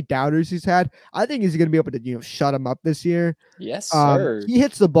know how many doubters he's had? I think he's going to be able to, shut him up this year. Yes, sir. He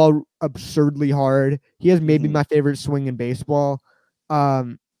hits the ball absurdly hard. He has maybe my favorite swing in baseball.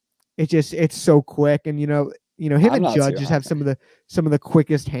 It's so quick. And, him and Judge just have some of the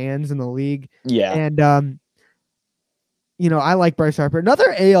quickest hands in the league. Yeah. And I like Bryce Harper.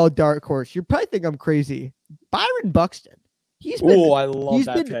 Another AL dark horse. You probably think I'm crazy. Byron Buxton. I love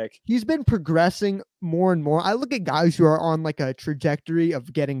that pick. He's been progressing more and more. I look at guys who are on like a trajectory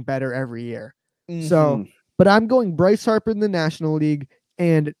of getting better every year. So, but I'm going Bryce Harper in the National League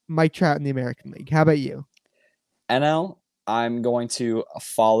and Mike Trout in the American League. How about you? NL, I'm going to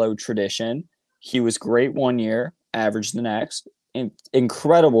follow tradition. He was great one year, average the next,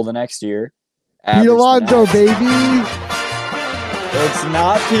 incredible the next year. Pete Alonso, baby. It's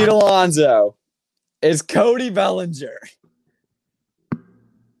not Pete Alonso. It's Cody Bellinger.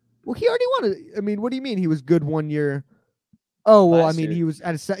 Well, he already won. I mean, what do you mean he was good one year? Oh, well, Last year. He was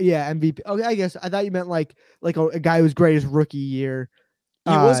at MVP. Okay, I guess I thought you meant like a guy who was great his rookie year.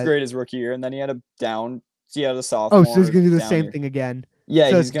 He was great his rookie year, and then he had a sophomore. Oh, so he's gonna do the same thing again. Yeah,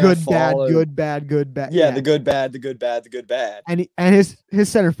 so he's gonna follow... good, bad, good, bad. Yeah, the good, bad, the good, bad, the good, bad. And his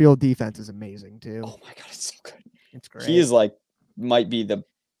center field defense is amazing too. Oh my god, it's so good. It's great. He is might be the.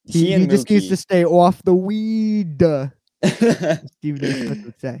 He just needs to stay off the weed. Stephen A. Smith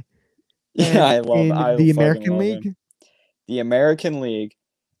would say. Yeah, I love the American League. Him. The American League,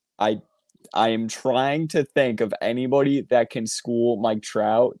 I am trying to think of anybody that can school Mike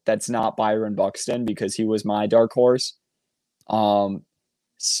Trout that's not Byron Buxton because he was my dark horse.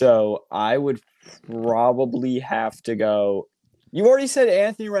 So I would probably have to go. You already said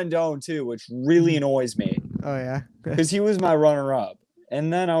Anthony Rendon too, which really annoys me. Oh yeah, because he was my runner-up,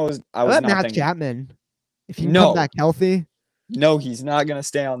 and then I was not Matt thinking, Chapman. If he can come back healthy, no, he's not gonna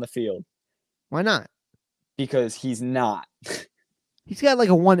stay on the field. Why not? Because he's not. He's got like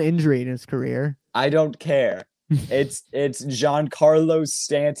a one injury in his career. I don't care. It's Giancarlo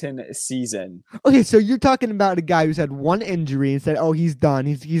Stanton season. Okay, so you're talking about a guy who's had one injury and said, "Oh, he's done.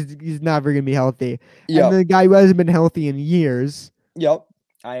 He's never gonna be healthy." Yep. And the guy who hasn't been healthy in years. Yep,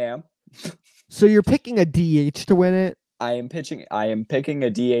 I am. So you're picking a DH to win it. I am picking a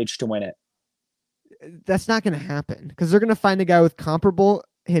DH to win it. That's not going to happen because they're going to find a guy with comparable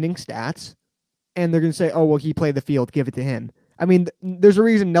hitting stats, and they're going to say, "Oh, well, he played the field. Give it to him." I mean, there's a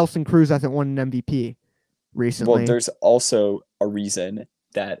reason Nelson Cruz hasn't won an MVP recently. Well, there's also a reason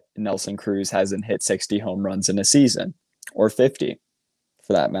that Nelson Cruz hasn't hit 60 home runs in a season, or 50,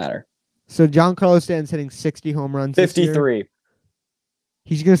 for that matter. So Giancarlo Stanton's hitting 60 home runs. 53.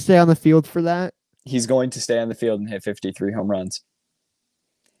 He's going to stay on the field for that. He's going to stay on the field and hit 53 home runs.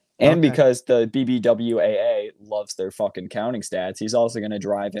 And because the BBWAA loves their fucking counting stats, he's also going to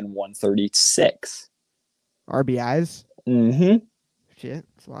drive in 136 RBIs. Mm-hmm. Shit,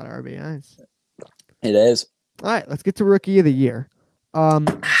 it's a lot of RBIs. It is. All right, let's get to Rookie of the Year.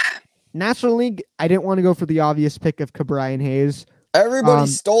 National League, I didn't want to go for the obvious pick of Ke'Bryan Hayes. Everybody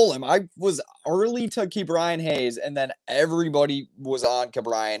stole him. I was early to Ke'Bryan Hayes, and then everybody was on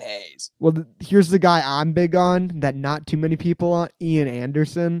Ke'Bryan Hayes. Well, here's the guy I'm big on that not too many people on, Ian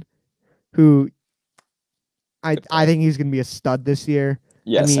Anderson, who I think he's going to be a stud this year.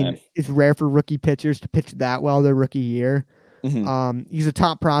 Yeah, I mean, it's rare for rookie pitchers to pitch that well their rookie year. Mm-hmm. He's a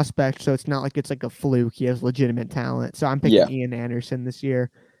top prospect, so it's not like it's like a fluke. He has legitimate talent. So I'm picking Ian Anderson this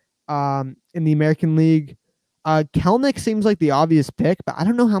year. In the American League, Kelenic seems like the obvious pick, but I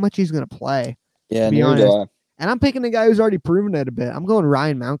don't know how much he's going to play. Yeah, neither do I. And I'm picking a guy who's already proven it a bit. I'm going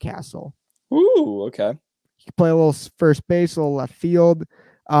Ryan Mountcastle. Ooh, okay. He can play a little first base, a little left field.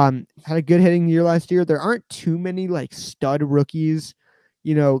 Had a good hitting year last year. There aren't too many like stud rookies,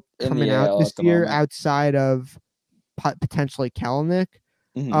 coming out this year outside of potentially Kelenic.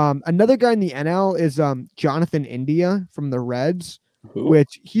 Mm-hmm. Another guy in the NL is Jonathan India from the Reds,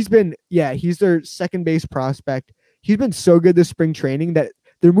 which he's their second base prospect. He's been so good this spring training that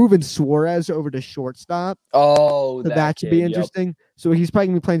they're moving Suarez over to shortstop. Oh, so that should be interesting. Yep. So he's probably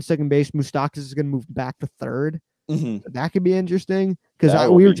going to be playing second base. Moustakas is going to move back to third. Mm-hmm. So that could be interesting because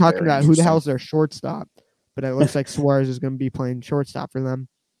we were talking about who the hell's their shortstop, but it looks like Suarez is going to be playing shortstop for them.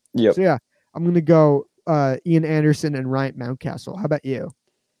 Yep. So yeah, I'm going to go Ian Anderson and Ryan Mountcastle. How about you?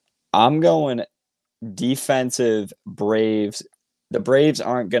 I'm going defensive Braves. The Braves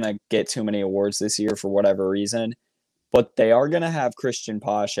aren't going to get too many awards this year for whatever reason, but they are going to have Christian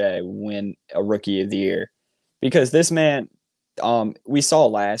Pache win a Rookie of the Year because this man, we saw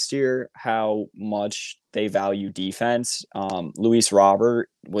last year how much they value defense. Luis Robert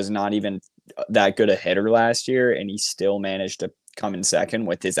was not even that good a hitter last year, and he still managed to come in second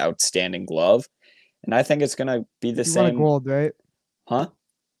with his outstanding glove. And I think it's going to be the same. He won a gold, right? Huh?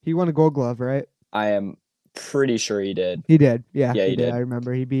 He won a Gold Glove, right? I am pretty sure he did. He did. Yeah, he did. I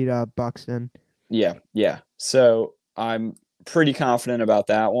remember he beat Buxton. Yeah. So I'm pretty confident about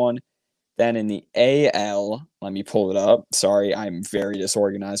that one. Then in the AL, let me pull it up. Sorry, I'm very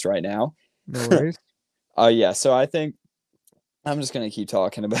disorganized right now. No worries. Yeah, so I think I'm just going to keep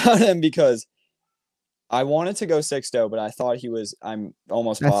talking about him because I wanted to go Sixto, but I thought I'm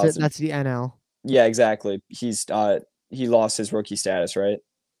almost positive. That's the NL. Yeah, exactly. He lost his rookie status, right?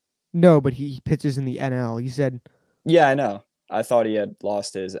 No, but he pitches in the NL. You said. Yeah, I know. I thought he had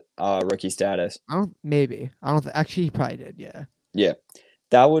lost his rookie status. Actually, he probably did. Yeah. Yeah,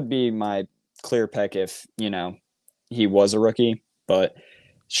 that would be my clear pick if he was a rookie. But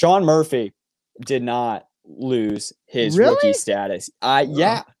Sean Murphy did not lose his rookie status.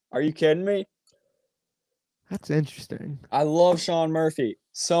 Yeah. Are you kidding me? That's interesting. I love Sean Murphy.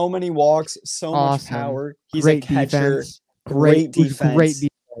 So many walks, so much power. He's great a catcher. Defense. Great defense. Great defense.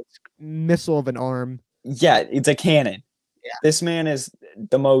 Missile of an arm. Yeah, it's a cannon. Yeah. This man is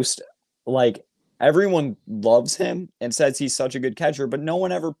the most, everyone loves him and says he's such a good catcher, but no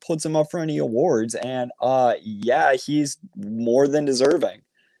one ever puts him up for any awards. And he's more than deserving.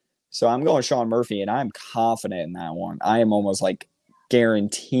 So I'm going Sean Murphy, and I'm confident in that one. I am almost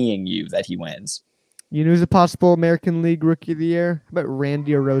guaranteeing you that he wins. You know who's a possible American League Rookie of the Year? How about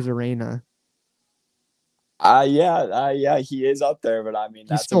Randy Arozarena? Yeah, he is up there, but I mean,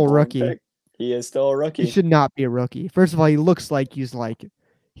 that's still a rookie. Pick. He is still a rookie. He should not be a rookie. First of all, he looks like he's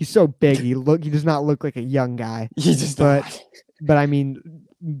so big. He does not look like a young guy. He just but I mean,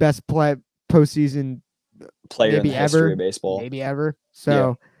 best postseason player in the history of baseball, maybe ever.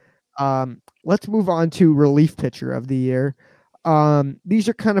 So, let's move on to relief pitcher of the year. These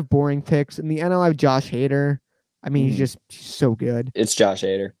are kind of boring picks. In the NL, I have Josh Hader. I mean, he's just so good. It's Josh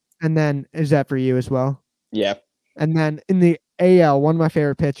Hader. And then, is that for you as well? Yeah. And then in the AL, one of my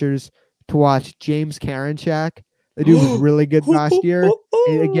favorite pitchers to watch, James Karinchak. The dude was really good last year.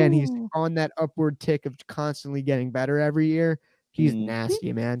 And again, he's on that upward tick of constantly getting better every year. He's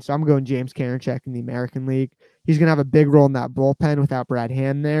nasty, man. So I'm going James Karinchak in the American League. He's going to have a big role in that bullpen without Brad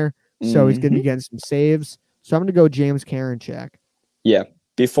Hand there. So he's going to be getting some saves. So I'm gonna go James Karinchak. Yeah.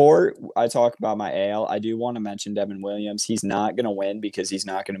 Before I talk about my AL, I do want to mention Devin Williams. He's not going to win because he's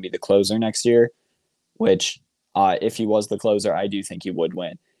not going to be the closer next year, which if he was the closer, I do think he would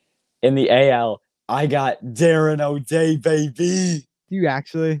win. In the AL, I got Darren O'Day, baby. Do you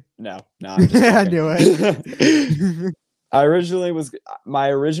actually? No, I'm just I knew it. My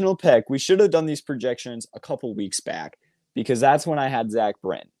original pick. We should have done these projections a couple weeks back because that's when I had Zach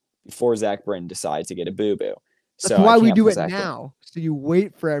Britton before Zach Britton decided to get a boo-boo. That's why we do it now. So you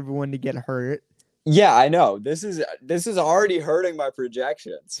wait for everyone to get hurt. Yeah, I know. This is already hurting my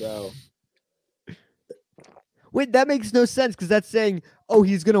projection. So wait, that makes no sense because that's saying, oh,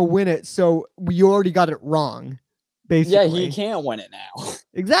 he's gonna win it. So we already got it wrong. Basically. Yeah, he can't win it now.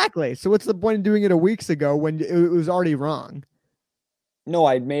 Exactly. So what's the point of doing it a weeks ago when it was already wrong? No,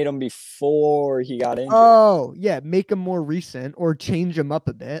 I made him before he got injured. Oh, yeah. Make him more recent or change him up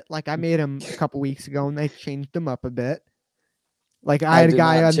a bit. Like I made him a couple weeks ago and they changed him up a bit. Like I had a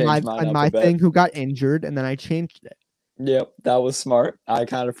guy on my thing who got injured and then I changed it. Yep, that was smart. I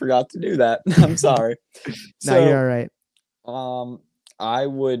kind of forgot to do that. I'm sorry. No, you're all right.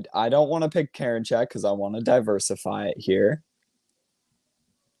 I don't want to pick Karinchak because I want to diversify it here.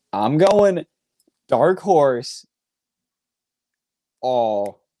 I'm going dark horse.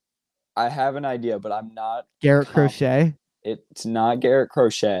 Oh, I have an idea, but I'm not. Garrett Crochet? It's not Garrett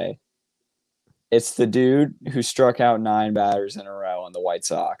Crochet. It's the dude who struck out 9 batters in a row on the White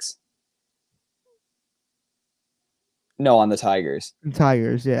Sox. No, on the Tigers.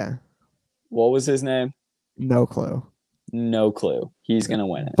 Tigers, yeah. What was his name? No clue. No clue. He's going to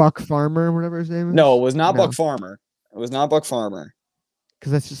win it. Buck Farmer, whatever his name is? No, it was not Buck Farmer. It was not Buck Farmer.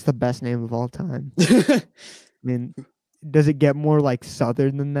 Because that's just the best name of all time. I mean, does it get more like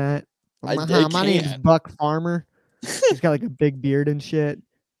Southern than that? My name's Buck Farmer. He's got like a big beard and shit.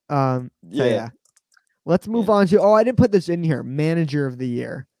 Yeah. Let's move on to. Oh, I didn't put this in here. Manager of the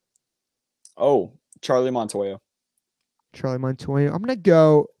year. Oh, Charlie Montoyo. Charlie Montoyo. I'm gonna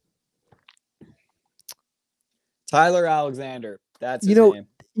go. Tyler Alexander. That's his name.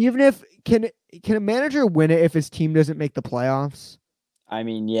 Even if can a manager win it if his team doesn't make the playoffs? I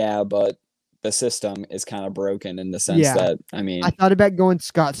mean, yeah, but the system is kind of broken in the sense that, I mean, I thought about going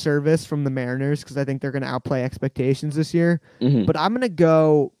Scott Service from the Mariners because I think they're going to outplay expectations this year. Mm-hmm. But I'm going to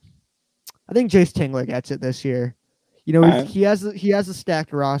go. I think Jace Tingler gets it this year. You know, he has a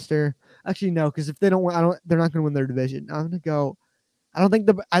stacked roster. Actually, no, because if they don't win, they're not going to win their division. I'm going to go. I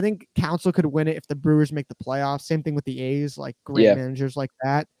think Council could win it if the Brewers make the playoffs. Same thing with the A's, like great managers like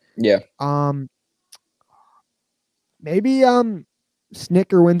that. Yeah. Maybe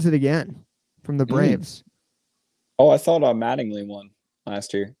Snicker wins it again from the Braves. Oh, I thought Mattingly won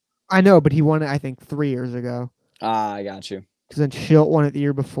last year. I know, but he won it, I think, 3 years ago. I got you. Because then Schilt won it the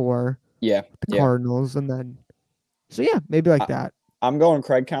year before. Yeah. The Cardinals, and then so maybe like that. I'm going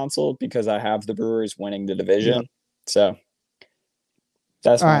Craig Counsell because I have the Brewers winning the division. Yep. So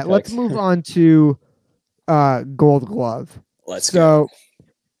that's all right. Let's move on to Gold Glove. Let's go.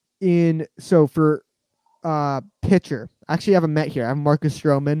 For pitcher, I actually have a Met here. I have Marcus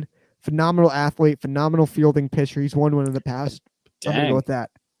Stroman, phenomenal athlete, phenomenal fielding pitcher. He's won one in the past. Dang. I'm gonna go with that.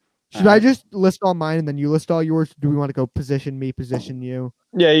 Should I just list all mine and then you list all yours? Do we want to go position me, position you?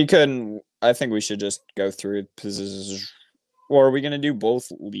 Yeah, you couldn't. I think we should just go through positions. Or are we going to do both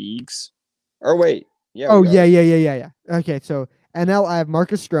leagues? Or wait. Yeah. Oh, yeah. Okay, so NL, I have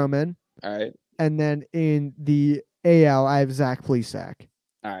Marcus Stroman. All right. And then in the AL, I have Zach Plesac.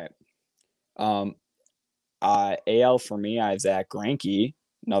 All right. AL for me, I have Zach Greinke,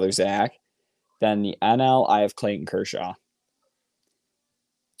 another Zach. Then the NL, I have Clayton Kershaw.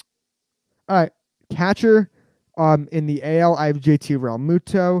 All right, catcher. In the AL, I have JT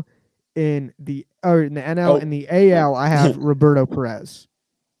Realmuto. In the NL, in the AL, I have Roberto Perez.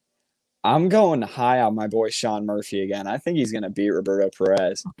 I'm going high on my boy Sean Murphy again. I think he's gonna beat Roberto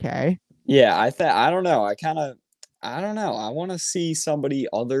Perez. Okay. Yeah, I don't know. I don't know. I want to see somebody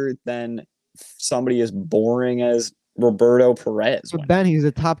other than somebody as boring as Roberto Perez. But Ben, he's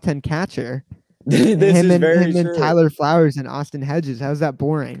a top 10 catcher. This is very true. And Tyler Flowers and Austin Hedges. How's that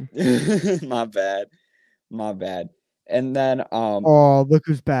boring? My bad. And then oh, look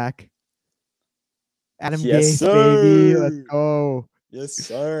who's back. Adam yes, Gase, sir. baby. Let's go. Yes,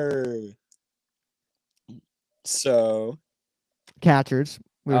 sir. So catchers.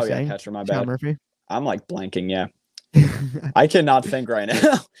 We were saying. Catcher, my Sean bad. Murphy. I'm like blanking, yeah. I cannot think right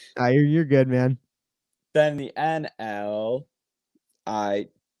now. You're good, man. Then the NL, where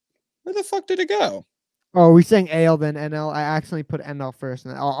the fuck did it go? Oh, we saying AL then NL. I accidentally put NL first,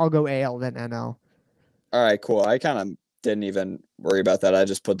 and I'll go AL then NL. All right, cool. I kind of didn't even worry about that. I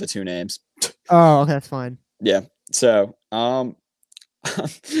just put the two names. Oh, okay, that's fine. Yeah. So,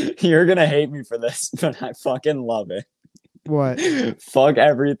 you're gonna hate me for this, but I fucking love it. What? Fuck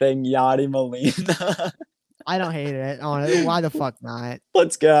everything, Yadi Molina. I don't hate it. Oh, why the fuck not?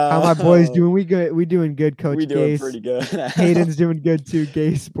 Let's go. How my boys doing? We good? We doing good, Coach We doing Gase. pretty good. Hayden's doing good too.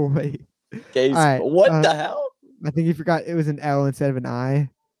 Gase boy. Gase. All right, What the hell? I think you forgot it was an L instead of an I.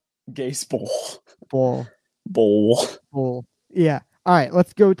 Gase bowl. Bowl. Yeah. All right.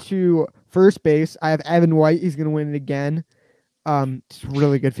 Let's go to first base. I have Evan White. He's gonna win it again. It's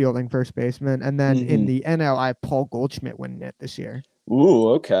really good fielding first baseman. And then in the NL, I have Paul Goldschmidt winning it this year. Ooh,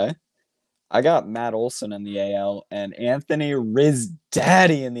 okay. I got Matt Olson in the AL and Anthony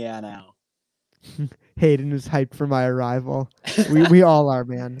Rizdaddy in the NL. Hayden is hyped for my arrival. We all are,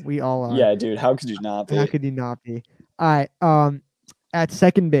 man. We all are. Yeah, dude. How could you not be? How could you not be? All right. At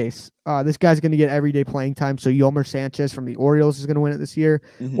second base, this guy's going to get everyday playing time. So Yolmer Sanchez from the Orioles is going to win it this year.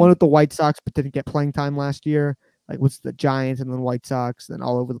 One with the White Sox, but didn't get playing time last year. Like, what's the Giants and then White Sox, then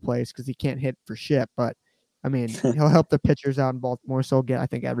all over the place because he can't hit for shit. But I mean, he'll help the pitchers out in Baltimore, so he'll get, I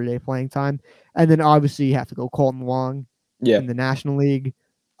think, everyday playing time. And then obviously you have to go Colton Wong in the National League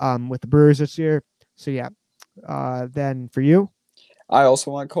with the Brewers this year. So yeah. Then for you, I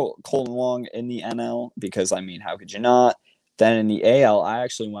also want Colton Wong in the NL because I mean, how could you not? Then in the AL, I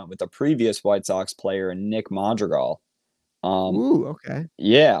actually went with the previous White Sox player, Nick Madrigal. Ooh, okay.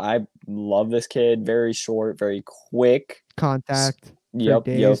 Yeah, I love this kid. Very short, very quick. Contact. Yep.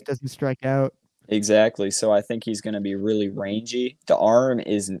 Doesn't strike out. Exactly. So I think he's going to be really rangy. The arm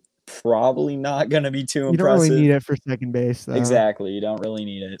is probably not going to be too impressive. You don't really need it for second base, though. Exactly. You don't really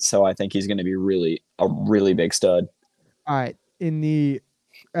need it. So I think he's going to be a really big stud. All right.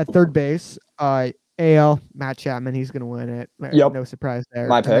 At third base, AL, Matt Chapman, he's going to win it. Yep. No surprise there.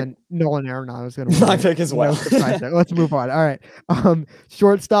 My pick. And then Nolan Arenado is going to win My pick as well. No surprise there. Let's move on. All right.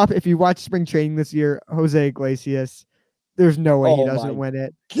 Shortstop, if you watch spring training this year, Jose Iglesias, there's no way he doesn't win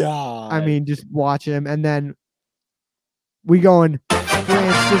it. God. I mean, just watch him. And then we going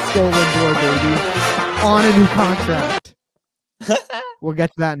Francisco Lindor, baby, on a new contract. We'll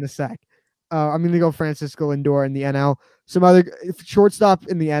get to that in a sec. I'm going to go Francisco Lindor in the NL. Some other shortstop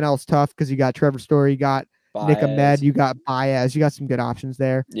in the NL is tough because you got Trevor Story, you got Nick Ahmed, you got Baez, you got some good options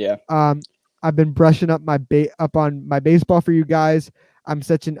there. Yeah. I've been brushing up on my baseball for you guys. I'm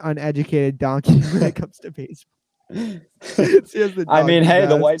such an uneducated donkey when it comes to baseball. I mean, hey,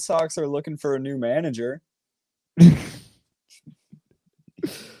 the White Sox are looking for a new manager. It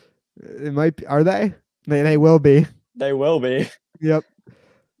might be. Are they? They will be. They will be. Yep.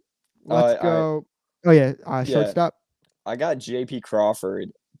 Let's go. Oh yeah, shortstop. I got JP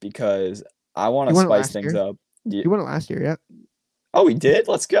Crawford because I want to spice things up. He won it last year, yep. Oh, he did?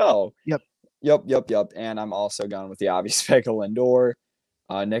 Let's go. Yep. And I'm also going with the obvious pick of Lindor.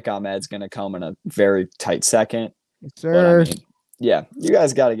 Nick Ahmed's going to come in a very tight second. Yes, sir. But, I mean, yeah, you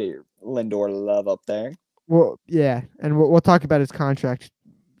guys got to get your Lindor love up there. Well, yeah, and we'll talk about his contract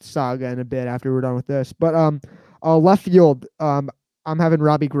saga in a bit after we're done with this. But left field, I'm having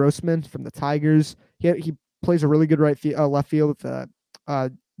Robbie Grossman from the Tigers. He plays a really good left field with the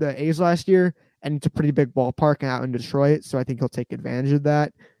A's last year, and it's a pretty big ballpark out in Detroit, so I think he'll take advantage of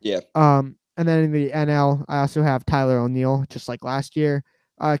that. Yeah. And then in the NL, I also have Tyler O'Neill, just like last year.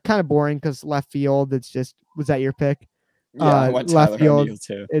 Kind of boring because left field, it's just, was that your pick? Yeah, I went Tyler O'Neill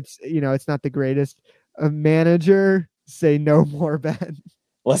too. It's not the greatest. A manager, say no more, Ben.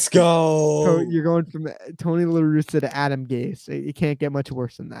 Let's go. You're going from Tony La Russa to Adam Gase. You can't get much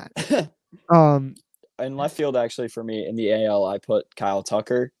worse than that. In left field, actually, for me, in the AL, I put Kyle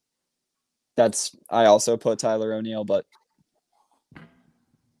Tucker. I also put Tyler O'Neill, but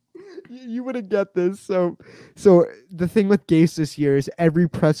you wouldn't get this. So the thing with Gase this year is every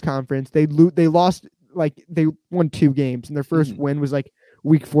press conference they lost, like they won 2 games, and their first win was like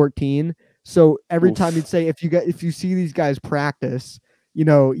week 14. So every time you'd say if you see these guys practice,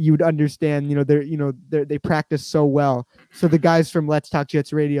 you would understand, they practice so well. So the guys from Let's Talk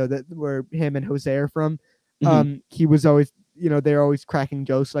Jets Radio that were him and Jose are from, he was always, they're always cracking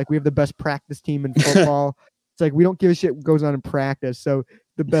jokes. Like, we have the best practice team in football. It's like, we don't give a shit what goes on in practice. So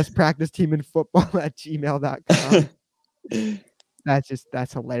the best practice team in football at gmail.com.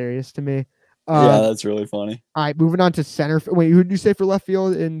 That's hilarious to me. Yeah, that's really funny. All right, moving on to center. Wait, who did you say for left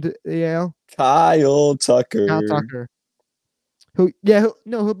field in the AL? Kyle Tucker.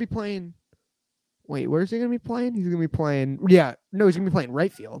 He'll be playing. Wait, where's he going to be playing? He's going to be playing. Yeah, no, he's going to be playing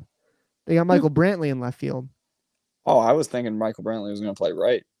right field. They got Michael Brantley in left field. Oh, I was thinking Michael Brantley was going to play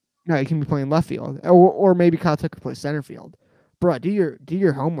right. No, he can be playing left field, or maybe Kyle Tucker play center field. Bro, do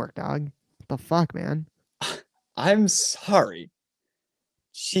your homework, dog. What the fuck, man? I'm sorry.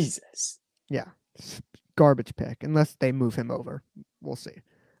 Jesus. Yeah. garbage pick unless they move him over. We'll see.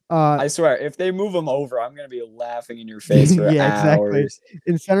 I swear, if they move him over, I'm gonna be laughing in your face for yeah, exactly. hours.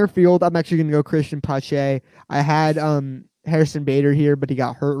 In center field, I'm actually gonna go Christian Pache. I had Harrison Bader here, but he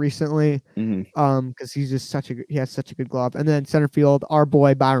got hurt recently. Because he's just he has such a good glove. And then center field, our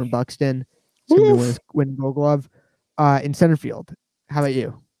boy Byron Buxton is gonna win Gold Glove. In center field, how about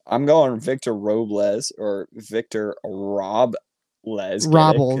you? I'm going Victor Robles or Victor Robles.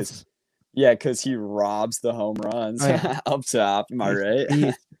 Robles. Yeah, because he robs the home runs up top. Am I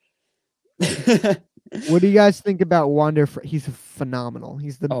right? What do you guys think about Wander? He's phenomenal.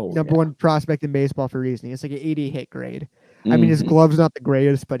 He's the number one prospect in baseball for a reason. He's like an 80 hit grade. I mean, his glove's not the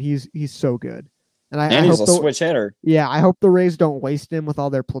greatest, but he's so good. And he's a switch hitter. Yeah, I hope the Rays don't waste him with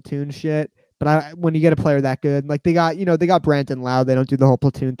all their platoon shit. But when you get a player that good, like they got Brandon Lau, they don't do the whole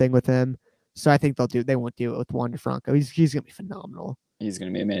platoon thing with him. So I think they won't do it with Wander Franco. He's gonna be phenomenal. He's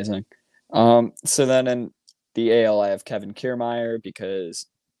gonna be amazing. So then in the AL, I have Kevin Kiermaier because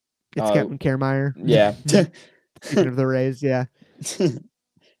it's Kevin Kiermaier. Yeah. Speaking of the Rays, yeah.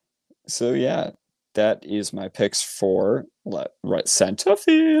 So yeah, that is my picks for right center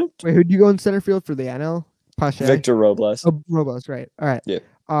field. Wait, who'd you go in center field for the NL? Pache? Victor Robles. Oh, Robles, right. All right.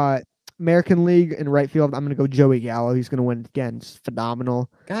 Yeah. American League in right field, I'm going to go Joey Gallo. He's going to win again. It's phenomenal.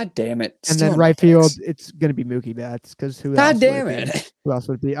 God damn it. And then right field, it's going to be Mookie Betts because who else? God damn it. Who else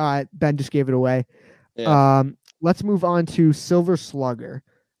would it be? Ben just gave it away. Yeah. Let's move on to Silver Slugger.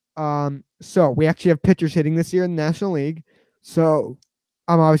 So we actually have pitchers hitting this year in the National League. So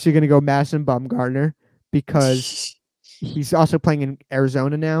I'm obviously going to go Madison Bumgarner because he's also playing in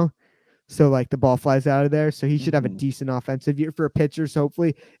Arizona now. So, like, the ball flies out of there. So, he should have a decent offensive year for a pitcher. So,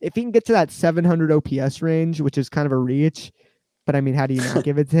 hopefully, if he can get to that 700 OPS range, which is kind of a reach. But, I mean, how do you not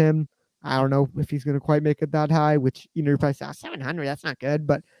give it to him? I don't know if he's going to quite make it that high, which, you're probably saying, 700, that's not good.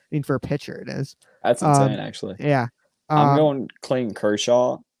 But, I mean, for a pitcher, it is. That's insane, actually. Yeah. I'm going Clayton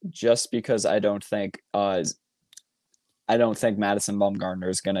Kershaw just because I don't think Madison Bumgarner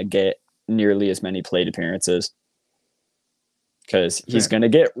is going to get nearly as many plate appearances. Because he's going to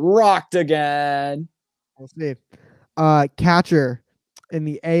get rocked again. We'll see. Catcher in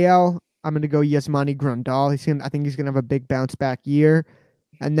the AL, I'm going to go Yasmani Grandal. I think he's going to have a big bounce back year.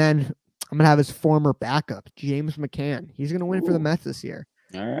 And then I'm going to have his former backup, James McCann. He's going to win for the Mets this year.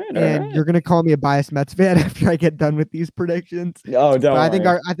 All right. And you're going to call me a biased Mets fan after I get done with these predictions. Oh, don't worry. I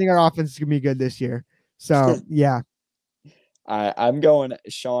think our offense is going to be good this year. So, yeah. I'm going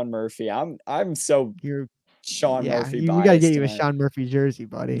Sean Murphy. I'm so Sean Murphy. We gotta get you a Sean Murphy jersey,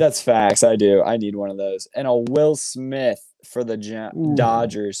 buddy. That's facts. I do. I need one of those. And a Will Smith for the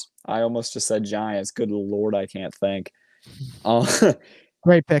Dodgers. I almost just said Giants. Good Lord, I can't think.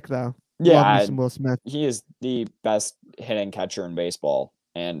 Great pick, though. Yeah, love me some Will Smith. He is the best hitting catcher in baseball,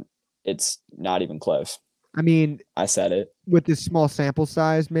 and it's not even close. I mean, I said it with this small sample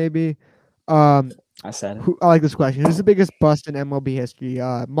size, maybe. I said it. I like this question. Who's the biggest bust in MLB history?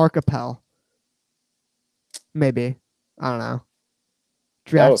 Mark Appel. Maybe. I don't know.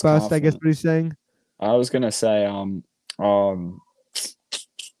 Draft bust, confident. I guess what he's saying. I was gonna say I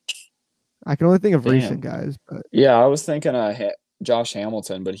can only think of recent guys, but yeah, I was thinking Josh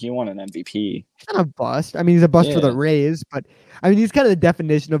Hamilton, but he won an MVP. He's kind of bust. I mean, he's a bust for the Rays, but I mean he's kind of the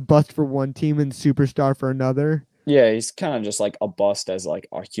definition of bust for one team and superstar for another. Yeah, he's kind of just like a bust as like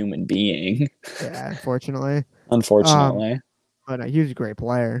a human being. Yeah, unfortunately. But he was a great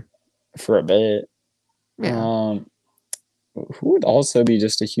player. For a bit. Yeah. Who would also be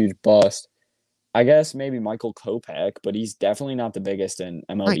just a huge bust? I guess maybe Michael Kopech, but he's definitely not the biggest in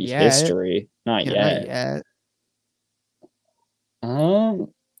MLB history. Not yet.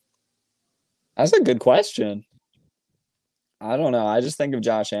 That's a good question. I don't know. I just think of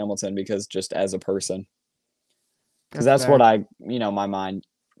Josh Hamilton because just as a person. Because that's what my mind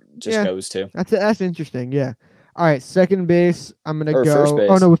just goes to. That's interesting. Yeah. All right. Second base. I'm going to go. First base.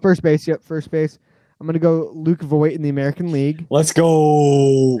 Oh, no. First base. Yep. First base. I'm going to go Luke Voit in the American League. Let's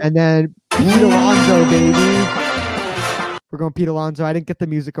go. And then Pete Alonso, baby. We're going Pete Alonso. I didn't get the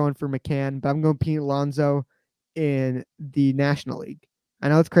music going for McCann, but I'm going Pete Alonso in the National League. I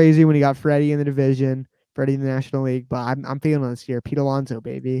know it's crazy when you got Freddie in the division, Freddie in the National League, but I'm feeling this here. Pete Alonso,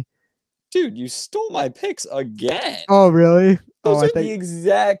 baby. Dude, you stole my picks again. Oh, really? Those are the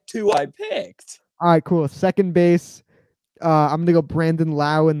exact two I picked. All right, cool. Second base. I'm going to go Brandon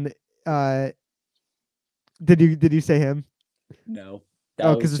Lau in the Did you say him? No.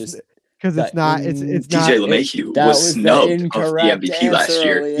 Because it's not. It's DJ LeMahieu was snubbed of the MVP last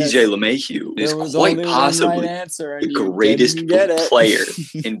year. DJ LeMahieu is quite possibly the greatest player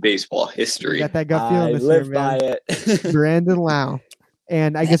in baseball history. You got that gut feeling this year, man. By it. Brandon Lau.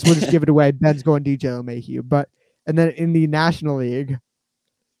 And I guess we'll just give it away. Ben's going DJ LeMahieu. And then in the National League,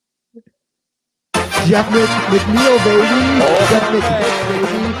 Jeff McNeil, baby. Jeff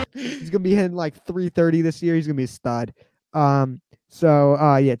McNeil, baby. He's gonna be hitting like 330 this year. He's gonna be a stud. Jeff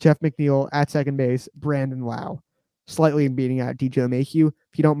McNeil at second base, Brandon Lau, slightly beating out DJ LeMahieu.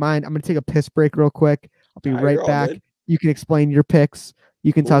 If you don't mind, I'm gonna take a piss break real quick. I'll be right back. You can explain your picks.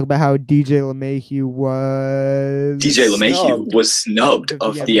 You can talk about how DJ LeMahieu was snubbed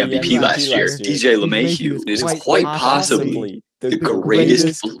of the MVP last year. DJ LeMahieu is quite possibly the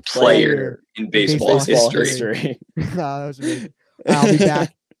greatest player in baseball history. That was amazing. I'll be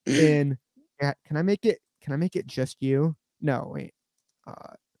back in. Can I make it just you? No, wait.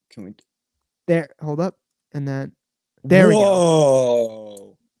 Can we? There. Hold up, and then there we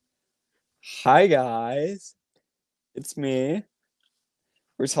go. Hi guys, it's me.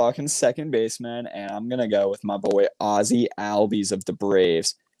 We're talking second baseman, and I'm going to go with my boy Ozzie Albies of the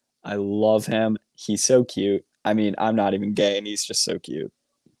Braves. I love him. He's so cute. I mean, I'm not even gay, and he's just so cute.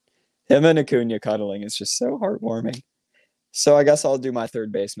 Him and Acuna cuddling is just so heartwarming. So I guess I'll do my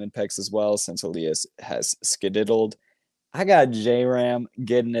third baseman picks as well, since Elias has skedaddled. I got J-Ram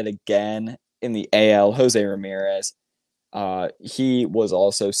getting it again in the AL, Jose Ramirez. He was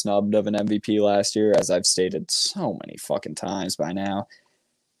also snubbed of an MVP last year, as I've stated so many fucking times by now.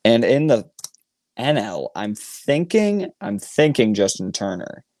 And in the NL, I'm thinking Justin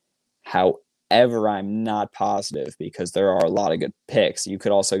Turner. However, I'm not positive because there are a lot of good picks. You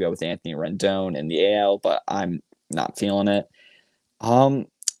could also go with Anthony Rendon in the AL, but I'm not feeling it. I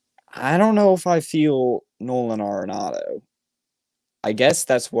don't know if I feel Nolan Arenado. I guess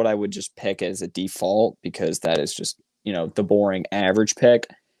that's what I would just pick as a default because that is just, the boring average pick.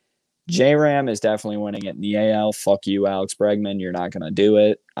 J-Ram is definitely winning it in the AL. Fuck you, Alex Bregman. You're not going to do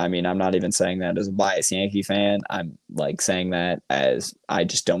it. I mean, I'm not even saying that as a biased Yankee fan. I'm saying that as I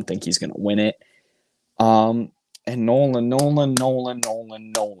just don't think he's going to win it. And Nolan.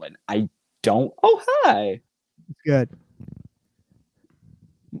 I don't. Oh, hi. Good.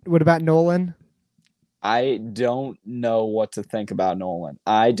 What about Nolan? I don't know what to think about Nolan.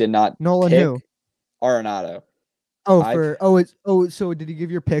 I did not Nolan pick who? Arenado. So did you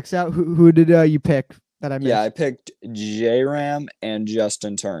give your picks out? Who did you pick that I missed? Yeah, I picked J-Ram and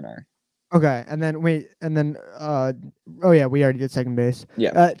Justin Turner. Okay, and then we already did second base.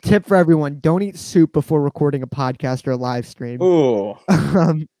 Yeah. Tip for everyone: don't eat soup before recording a podcast or a live stream. Ooh.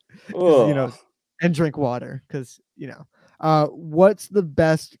 And drink water because what's the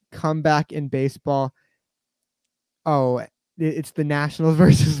best comeback in baseball? Oh, it's the Nationals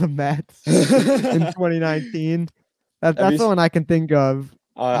versus the Mets in 2019. That's the one I can think of.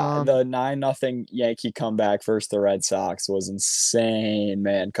 The 9-0 Yankee comeback versus the Red Sox was insane,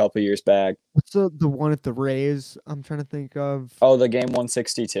 man. A couple years back. What's the one at the Rays? I'm trying to think of. Oh, the game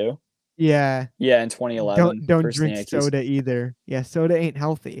 162. Yeah. Yeah, in 2011. Don't drink soda either. Yeah, soda ain't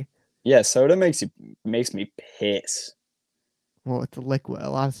healthy. Yeah, soda makes me piss. Well, it's a liquid. A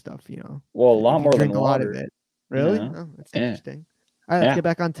lot of stuff, Well, a lot more than water. A lot of it. Really? Oh, that's interesting. All right, let's get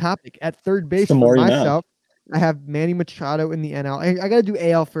back on topic. At third base for myself, I have Manny Machado in the NL. I got to do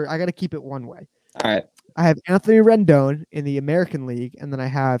AL I got to keep it one way. All right. I have Anthony Rendon in the American League, and then I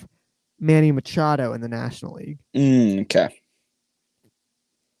have Manny Machado in the National League. Okay.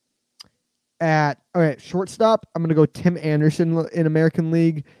 Shortstop, I'm going to go Tim Anderson in American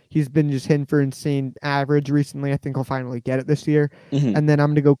League. He's been just hitting for insane average recently. I think he'll finally get it this year. Mm-hmm. And then I'm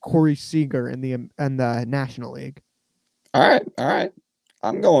going to go Corey Seager in the National League. All right.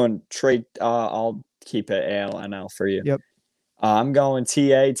 I'm going trade. I'll keep it AL NL for you. Yep. I'm going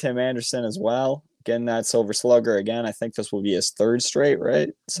TA Tim Anderson as well. Getting that Silver Slugger again. I think this will be his third straight, right?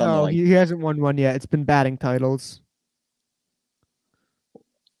 He hasn't won one yet. It's been batting titles.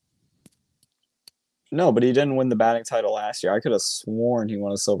 No, but he didn't win the batting title last year. I could have sworn he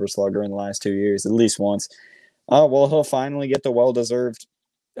won a Silver Slugger in the last 2 years, at least once. Well, he'll finally get the well-deserved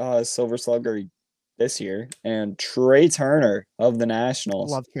Silver Slugger this year. And Trey Turner of the Nationals.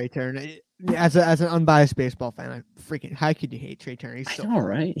 Love Trey Turner. As an unbiased baseball fan, how could you hate Trey Turner? He's so all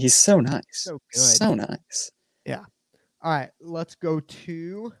right. He's so nice. So good. So nice. Yeah. All right. Let's go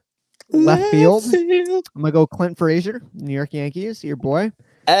to left field. I'm going to go Clint Frazier, New York Yankees, your boy.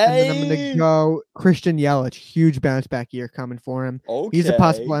 And then I'm going to go Christian Yelich. Huge bounce back year coming for him. Okay. He's a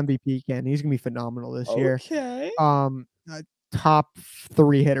possible MVP again. He's going to be phenomenal this year. Okay. Top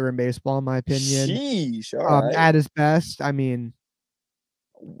 3 hitter in baseball, in my opinion. Sheesh. All right. At his best, I mean.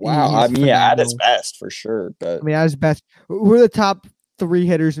 Wow. At his best for sure. But at his best. Who are the top 3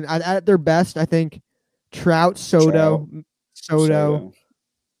 hitters? And at their best, I think Trout, Soto.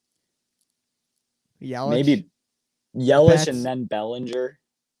 Yelich. Maybe Yelich Betts. and then Bellinger.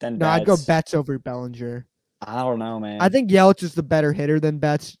 Then No, I'd go Betts over Bellinger. I don't know, man. I think Yelich is the better hitter than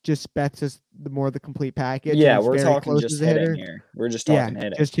Betts. Just Betts is the complete package. Yeah, we're talking just hitting here. We're just talking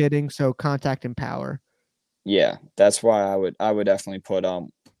hitting. Just hitting. So contact and power. Yeah, that's why I would definitely put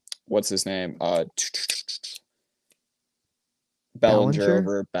what's his name? Bellinger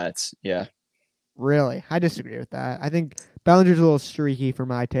over Betts. Yeah. Really? I disagree with that. I think Bellinger's a little streaky for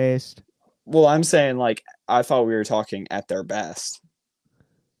my taste. Well, I'm saying like I thought we were talking at their best.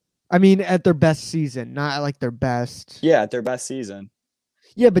 I mean, at their best season, not like their best. Yeah, at their best season.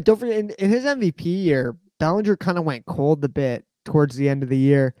 Yeah, but don't forget, in his MVP year, Bellinger kind of went cold a bit towards the end of the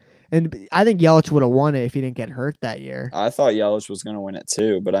year. And I think Yelich would have won it if he didn't get hurt that year. I thought Yelich was going to win it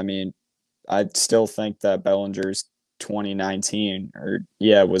too, but I mean, I still think that Bellinger's 2019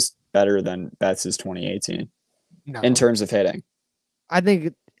 was better than Betts' 2018 in terms of hitting. I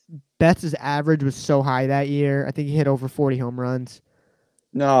think Betts' average was so high that year. I think he hit over 40 home runs.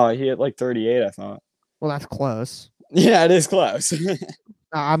 No, he hit like 38, I thought. Well, that's close. Yeah, it is close.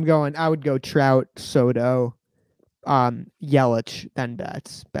 I would go Trout, Soto, Yelich, then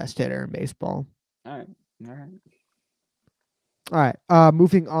Betts, best hitter in baseball. All right.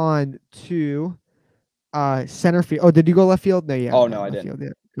 Moving on to center field. Oh, did you go left field? No, yeah. Oh, no, I didn't. Field, yeah.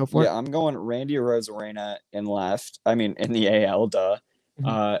 Go for it. Yeah, I'm going Randy Arozarena in left. I mean, in the AL, duh.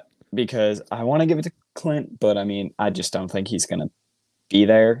 Because I want to give it to Clint, but I mean, I just don't think he's going to be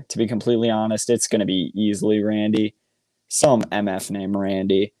there, to be completely honest. It's going to be easily Randy. Some MF named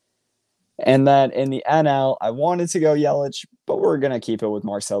Randy. And then in the NL, I wanted to go Yelich, but we're going to keep it with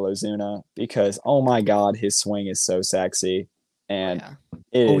Marcell Ozuna because, oh my God, his swing is so sexy. And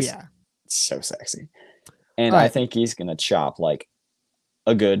it is so sexy. And I think he's going to chop like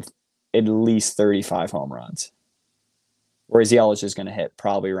a good at least 35 home runs. Whereas Yelich is going to hit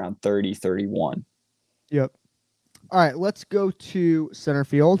probably around 30, 31. Yep. All right, let's go to center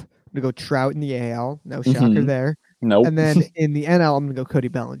field. I'm going to go Trout in the AL. No shocker there. Nope. And then in the NL, I'm going to go Cody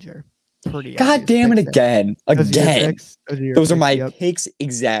Bellinger. God damn it again. Again. Those are my picks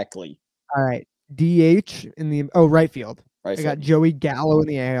exactly. All right. DH in the right field. I got Joey Gallo in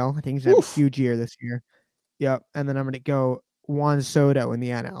the AL. I think he's had a huge year this year. Yep. And then I'm going to go Juan Soto in the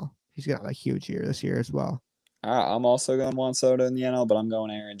NL. He's got a huge year this year as well. I'm also going Juan Soto in the NL, but I'm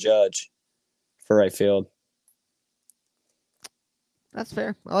going Aaron Judge for right field. That's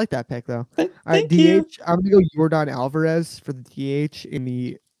fair. I like that pick, though. All right, DH. I'm going to go Yordan Alvarez for the DH in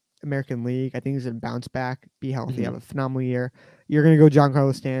the American League. I think he's going to bounce back, be healthy, have a phenomenal year. You're going to go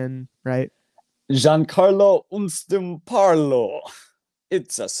Giancarlo Stanton, right? Giancarlo Parlo.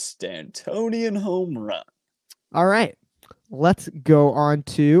 It's a Stantonian home run. All right. Let's go on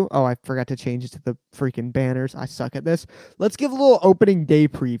to... Oh, I forgot to change it to the freaking banners. I suck at this. Let's give a little opening day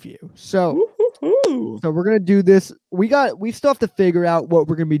preview. So we're going to do this. We still have to figure out what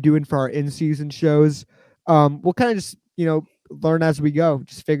we're going to be doing for our in-season shows. We'll kind of just, learn as we go.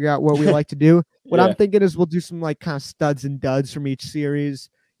 Just figure out what we like to do. What I'm thinking is we'll do some like kind of studs and duds from each series,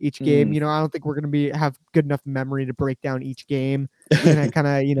 each game. I don't think we're going to have good enough memory to break down each game and kind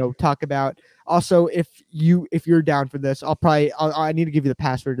of, talk about. Also, if you're down for this, I need to give you the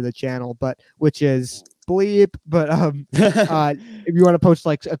password to the channel, which is bleep. But if you want to post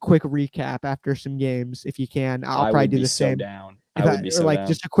like a quick recap after some games, if you can, I'll probably do the same. Down. I would be so like down.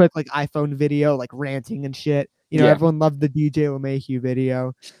 Just a quick like iPhone video, like ranting and shit. Everyone loved the DJ LeMahieu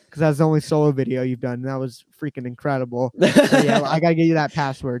video because that's the only solo video you've done. And that was freaking incredible. So, I gotta get you that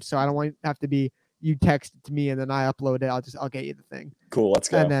password, so I don't want it to have to be you text it to me and then I upload it. I'll get you the thing. Cool, let's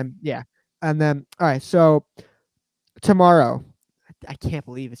go. And then all right. So tomorrow, I can't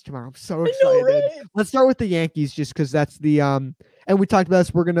believe it's tomorrow. I'm so excited. I know, right? Let's start with the Yankees, just because that's the and we talked about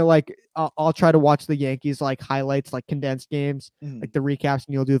this. We're gonna I'll try to watch the Yankees like highlights, like condensed games, like the recaps,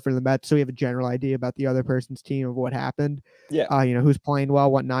 and you'll do it for the Mets, so we have a general idea about the other person's team of what happened. Yeah. Who's playing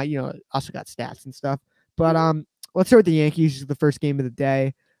well, whatnot. Also got stats and stuff. But let's start with the Yankees. The first game of the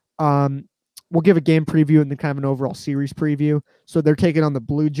day. We'll give a game preview and then kind of an overall series preview. So they're taking on the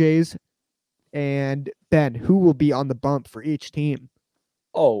Blue Jays. And Ben, who will be on the bump for each team?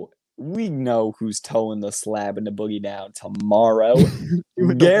 Oh, we know who's towing the slab and the boogie down tomorrow.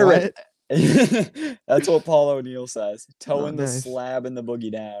 Garrett. That's what Paul O'Neill says. Towing the slab and the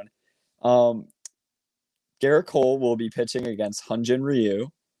boogie down. Garrett Cole will be pitching against Hyun-Jin Ryu.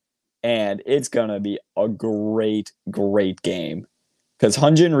 And it's going to be a great, great game. Because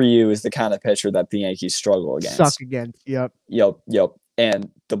Hyun-Jin Ryu is the kind of pitcher that the Yankees struggle against. Suck against. Yep.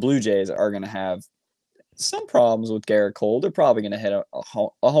 And the Blue Jays are going to have some problems with Garrett Cole. They're probably going to hit a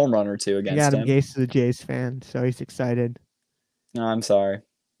home run or two against him. Adam Gase is a Jays fan, so he's excited. No, I'm sorry.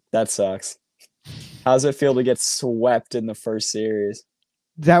 That sucks. How's it feel to get swept in the first series?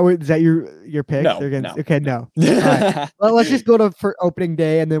 Is that your pick? No, no. Okay, no. All right. Well, let's just go to for opening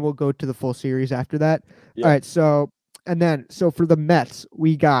day, and then we'll go to the full series after that. Yep. All right. So for the Mets,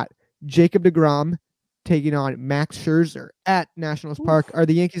 we got Jacob deGrom taking on Max Scherzer at Nationals Park. Are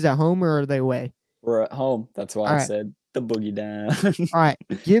the Yankees at home or are they away? We're at home. That's why I said the boogie down. All right.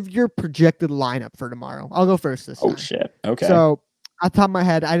 Give your projected lineup for tomorrow. I'll go first this time. Oh, shit. Okay. So, off the top of my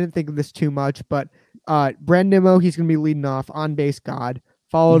head, I didn't think of this too much, but Brand Nimmo, he's going to be leading off, on base God,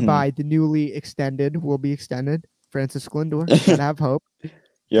 followed by the newly will be extended, Francis Lindor. Gotta have hope.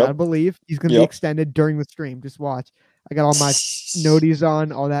 Gotta believe. He's going to be extended during the stream. Just watch. I got all my noties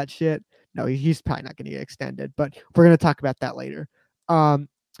on, all that shit. No, he's probably not going to get extended, but we're going to talk about that later. And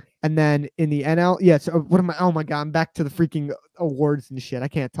then in the NL, so what am I? Oh my God, I'm back to the freaking awards and shit. I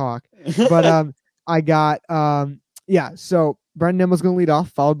can't talk. But I got so Brandon Nimmo's going to lead off,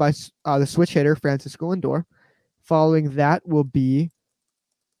 followed by the switch hitter Francisco Lindor. Following that will be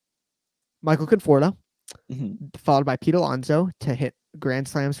Michael Conforto, followed by Pete Alonso to hit grand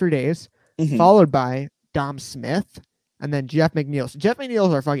slams for days, followed by Dom Smith. And then Jeff McNeil. So Jeff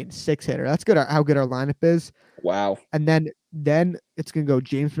McNeil's our fucking 6-hitter. That's good. How good our lineup is. Wow. And then it's gonna go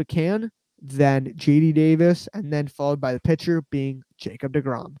James McCann, then JD Davis, and then followed by the pitcher being Jacob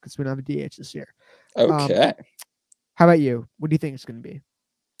deGrom because we don't have a DH this year. Okay. How about you? What do you think it's gonna be?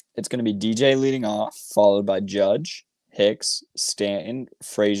 It's gonna be DJ leading off, followed by Judge, Hicks, Stanton,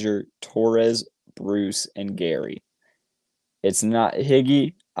 Frazier, Torres, Bruce, and Gary. It's not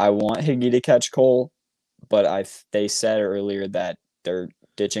Higgy. I want Higgy to catch Cole. But they said earlier that they're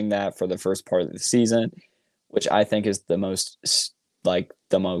ditching that for the first part of the season, which I think is the worst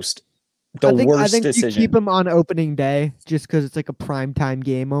decision. You keep him on opening day just because it's like a primetime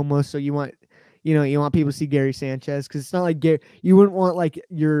game almost. So you want people to see Gary Sanchez because it's not like you wouldn't want like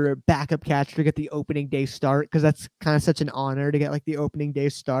your backup catcher to get the opening day start because that's kind of such an honor to get like the opening day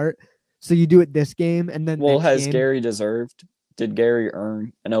start. So you do it this game and then. Well, Gary deserved? Did Gary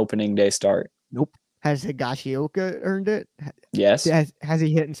earn an opening day start? Nope. Has Higashioka earned it? Yes. Has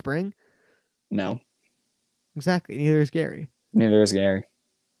he hit in spring? No. Exactly. Neither is Gary. Neither is Gary.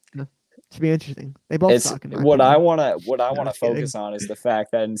 No. Should be interesting. They both suck. What I want to focus on is the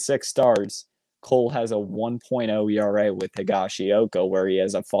fact that in 6 starts, Cole has a 1.0 ERA with Higashioka, where he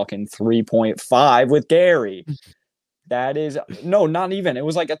has a fucking 3.5 with Gary. That is not even. It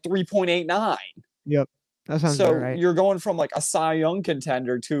was like a 3.89. Yep. That sounds right. You're going from like a Cy Young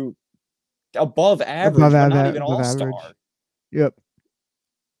contender to above average, but not even all-star. Yep.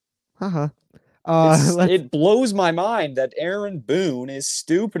 It blows my mind that Aaron Boone is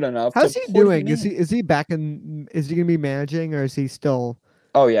stupid enough. How's he doing? Is he back in? Is he gonna be managing, or is he still?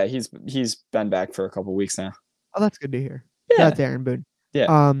 Oh yeah, he's been back for a couple weeks now. Oh, that's good to hear. Yeah, that's Aaron Boone. Yeah.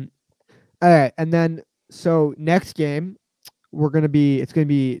 All right, and then so next game, it's gonna be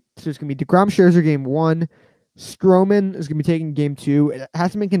DeGrom Scherzer game 1. Stroman is gonna be taking game 2. It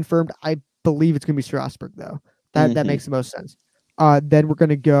hasn't been confirmed. I believe it's gonna be Strasburg though. That makes the most sense. Then we're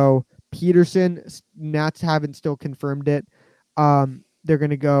gonna go Peterson. Nats haven't still confirmed it. They're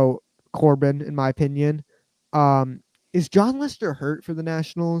gonna go Corbin, in my opinion. Is John Lester hurt for the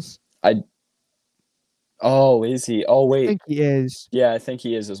Nationals? Is he? Oh wait, I think he is. Yeah, I think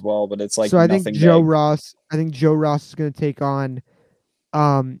he is as well. But it's like so. I think Joe Ross is gonna take on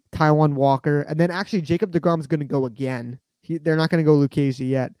Taijuan Walker, and then actually Jacob deGrom is gonna go again. They're not gonna go Lucchesi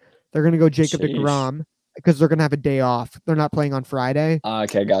yet. They're going to go Jacob deGrom because they're going to have a day off. They're not playing on Friday.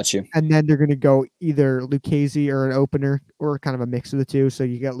 Okay, got you. And then they're going to go either Lucchesi or an opener or kind of a mix of the two. So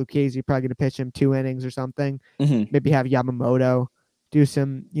you got Lucchesi probably going to pitch him 2 innings or something. Maybe have Yamamoto do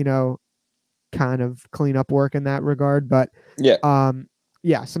some, kind of cleanup work in that regard. But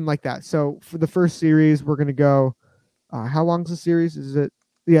something like that. So for the first series, we're going to go. How long is the series? Is it?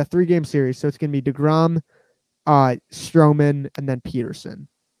 Yeah, 3-game series. So it's going to be deGrom, Stroman, and then Peterson.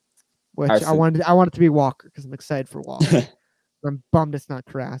 Which I wanted it to be Walker because I'm excited for Walker. I'm bummed it's not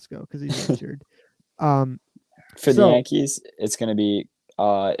Carrasco because he's injured. For the Yankees, it's going to be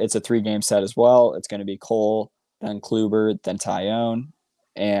it's a 3-game set as well. It's going to be Cole, then Kluber, then Taillon.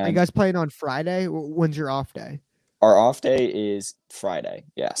 And are you guys playing on Friday? When's your off day? Our off day is Friday.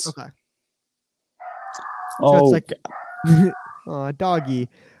 Yes. Okay. So it's like, doggy.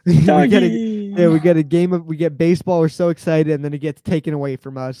 We get a game we get baseball. We're so excited, and then it gets taken away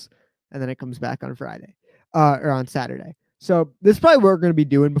from us. And then it comes back on Friday, or on Saturday. So this is probably what we're going to be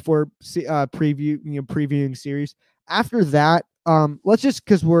doing before previewing series. After that, let's just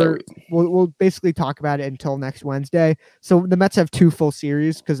because we'll basically talk about it until next Wednesday. So the Mets have 2 full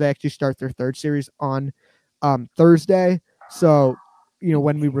series because they actually start their 3rd series on Thursday. So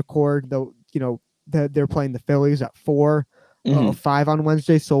when we record, they're playing the Phillies at 4:05 on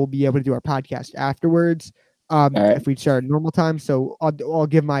Wednesday, so we'll be able to do our podcast afterwards. If we start at normal time. So I'll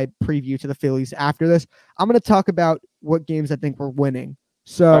give my preview to the Phillies after this. I'm going to talk about what games I think we're winning.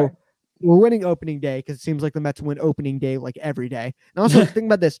 So we're winning opening day because it seems like the Mets win opening day like every day. And also think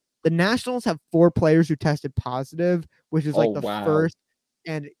about this. The Nationals have 4 players who tested positive, which is like first.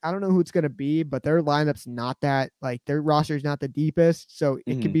 And I don't know who it's going to be, but their lineup's not that, like their roster's not the deepest. So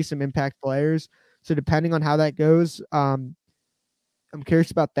it could be some impact players. So depending on how that goes, I'm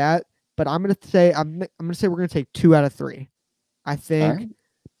curious about that. But I'm gonna say we're gonna take 2 out of 3. I think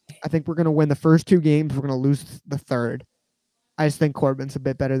we're gonna win the first 2 games. We're gonna lose the third. I just think Corbin's a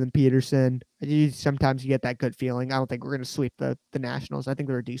bit better than Peterson. Sometimes you get that good feeling. I don't think we're gonna sweep the Nationals. I think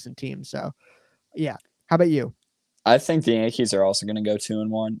they're a decent team. So, yeah. How about you? I think the Yankees are also gonna go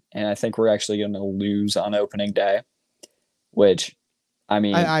 2-1, and I think we're actually gonna lose on opening day. Which, I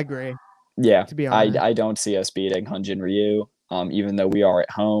mean, I agree. Yeah, to be honest, I don't see us beating Hyun-Jin Ryu. Even though we are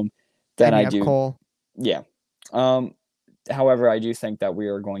at home. Then I do. Cole. Yeah. However, I do think that we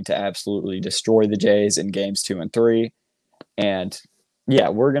are going to absolutely destroy the Jays in games 2 and 3. And yeah,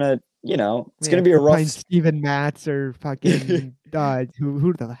 we're going to, it's going to be a rough. Steven Matz or fucking,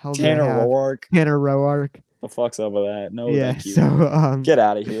 who the hell Tanner Roark. Tanner Roark. The fuck's up with that? No, yeah, thank you. So, get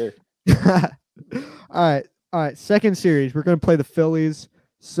out of here. All right. Second series, we're going to play the Phillies.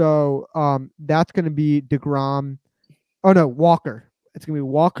 So, that's going to be DeGrom. Oh, no, Walker. It's going to be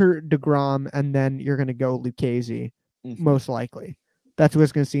Walker, DeGrom, and then you're going to go Lucchesi, most likely. That's what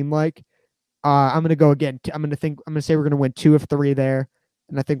it's going to seem like. I'm going to go again. I'm going to say we're going to win 2 of 3 there,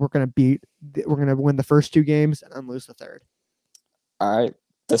 and I think we're going to win the first 2 games and then lose the third. All right.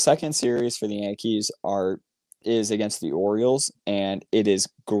 The second series for the Yankees is against the Orioles, and it is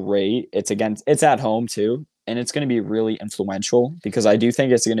great. It's at home too, and it's going to be really influential because I do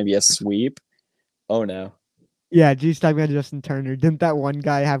think it's going to be a sweep. Oh no. Yeah, geez, talking about Justin Turner. Didn't that one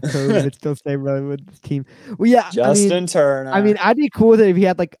guy have COVID but still stay really with this team? Well, yeah, Justin Turner. I mean, I'd be cool with it if he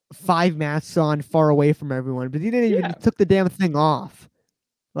had like 5 masks on far away from everyone, but he didn't even he took the damn thing off.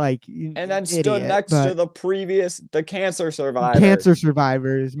 Like, and then stood next to the cancer survivor. Cancer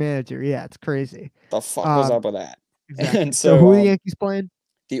survivor's manager. Yeah, it's crazy. The fuck was up with that? Exactly. And so who are the Yankees playing?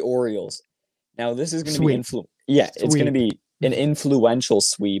 The Orioles. Now this is going to be it's going to be an influential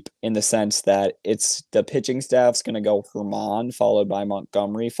sweep in the sense that the pitching staff's going to go Herman, followed by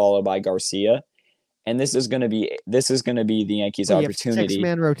Montgomery, followed by Garcia, and this is going to be the Yankees' opportunity.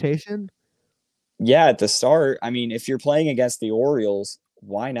 6-man rotation. Yeah, at the start. I mean, if you're playing against the Orioles,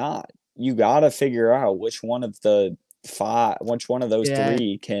 why not? You got to figure out which one of those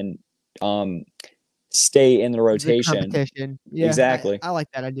 3 can stay in the rotation. Yeah, exactly. I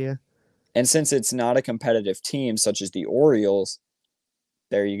like that idea. And since it's not a competitive team such as the Orioles,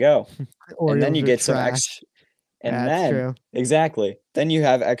 there you go. And then you get some extra. And then, exactly. Then you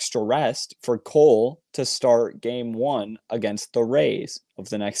have extra rest for Cole to start game 1 against the Rays of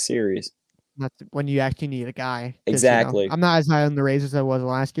the next series. That's when you actually need a guy. Exactly. I'm not as high on the Rays as I was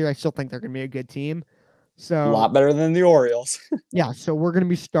last year. I still think they're going to be a good team. So a lot better than the Orioles. Yeah. So we're going to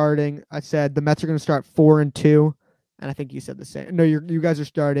be starting. I said the Mets are going to start 4-2. And I think you said the same. No, you guys are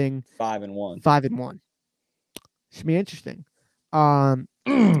starting 5-1. 5-1. Should be interesting.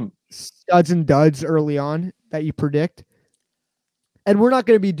 Studs and duds early on that you predict. And we're not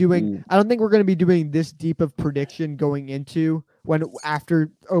going to be doing. I don't think we're going to be doing this deep of prediction going into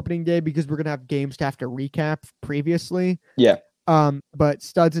after opening day because we're going to have games to have to recap previously. Yeah. But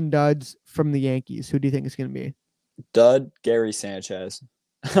studs and duds from the Yankees. Who do you think it's going to be? Dud, Gary Sanchez.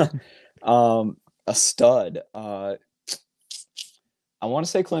 A stud. I want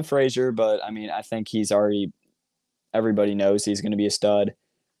to say Clint Frazier, but I mean, I think everybody knows he's going to be a stud.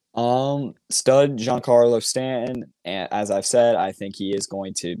 Stud Giancarlo Stanton, and as I've said, I think he is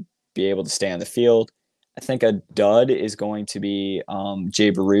going to be able to stay on the field. I think a dud is going to be Jay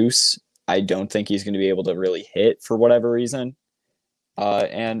Bruce. I don't think he's going to be able to really hit for whatever reason.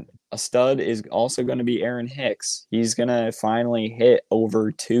 And a stud is also going to be Aaron Hicks. He's going to finally hit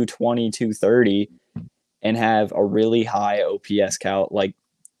over 220, 230. And have a really high OPS count. Like,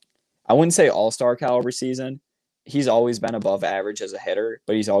 I wouldn't say all-star caliber season. He's always been above average as a hitter,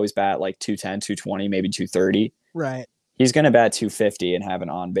 but he's always bat like 210, 220, maybe 230. Right. He's going to bat 250 and have an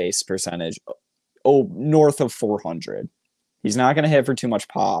on-base percentage north of 400. He's not going to hit for too much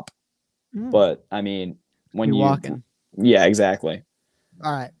pop. But, I mean, when you're walking. Yeah, exactly.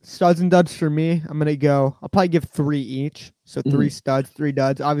 All right. Studs and duds for me. I'll probably give 3 each. So 3 studs, 3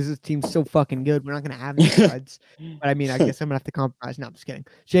 duds. Obviously, this team's so fucking good. We're not going to have any studs. But, I mean, I guess I'm going to have to compromise. No, I'm just kidding.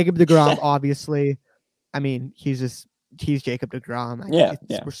 Jacob deGrom, obviously. I mean, he's just he's Jacob deGrom. Yeah.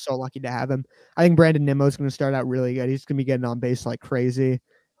 We're so lucky to have him. I think Brandon Nimmo is going to start out really good. He's going to be getting on base like crazy.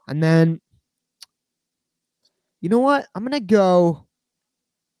 And then, you know what? I'm going to go.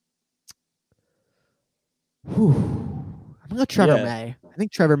 I'm going to go Trevor May. I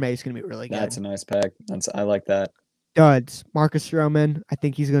think Trevor May is going to be really good. That's a nice pick. I like that. Duds. Marcus Stroman. I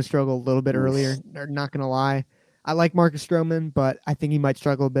think he's going to struggle a little bit earlier. Not going to lie. I like Marcus Stroman, but I think he might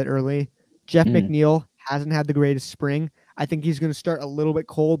struggle a bit early. Jeff McNeil hasn't had the greatest spring. I think he's going to start a little bit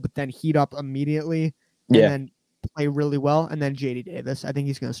cold, but then heat up immediately and then play really well. And then JD Davis, I think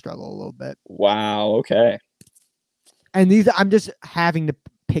he's going to struggle a little bit. Wow. Okay. And I'm just having to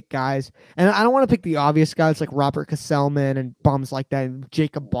pick guys. And I don't want to pick the obvious guys like Robert Kesselman and bums like that and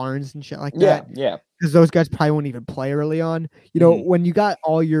Jacob Barnes and shit like that. Yeah. Because those guys probably won't even play early on. You know, when you got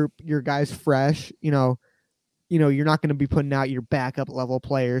all your guys fresh, you know, you're not going to be putting out your backup level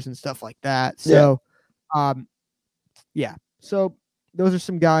players and stuff like that. So, So those are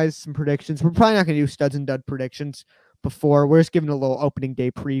some guys, some predictions. We're probably not going to do studs and dud predictions before. We're just giving a little opening day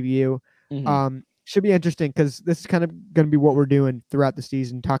preview. Should be interesting because this is kind of going to be what we're doing throughout the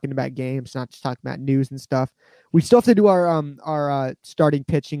season, talking about games, not just talking about news and stuff. We still have to do our starting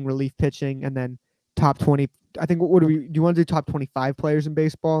pitching, relief pitching, and then top 20. I think do you want to do top 25 players in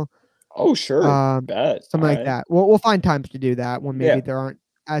baseball? Oh, sure. Something like that. We'll find times to do that when maybe there aren't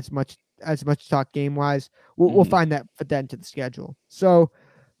as much talk game wise. We'll find that, fit that into the schedule. So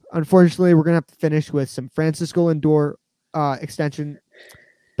unfortunately, we're gonna have to finish with some Francisco Lindor extension.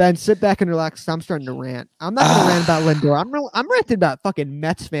 Ben, sit back and relax. I'm starting to rant. I'm not gonna rant about Lindor. I'm ranting about fucking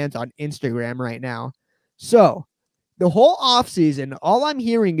Mets fans on Instagram right now. So the whole offseason, all I'm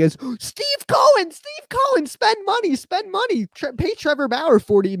hearing is Steve Cohen, spend money, pay Trevor Bauer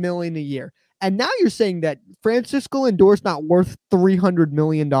 $40 million a year. And now you're saying that Francisco Lindor's not worth $300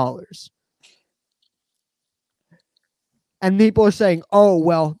 million. And people are saying, oh,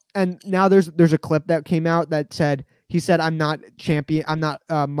 well, and now there's a clip that came out that he said, I'm not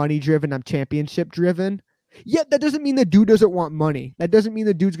money driven, I'm championship driven. Yet that doesn't mean the dude doesn't want money. That doesn't mean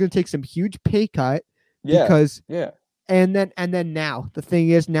the dude's going to take some huge pay cut. And then now the thing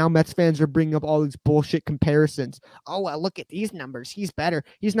is, now Mets fans are bringing up all these bullshit comparisons. Oh, well, look at these numbers. He's better.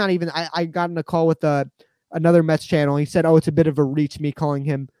 He's not even. I got in a call with another Mets channel. He said, oh, it's a bit of a reach, me calling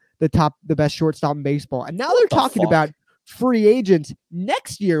him the best shortstop in baseball. And now they're talking about free agents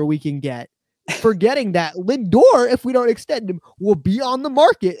next year we can get, forgetting that Lindor, if we don't extend him, will be on the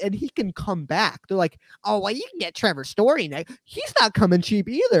market and he can come back. They're like, oh, well, you can get Trevor Story next. He's not coming cheap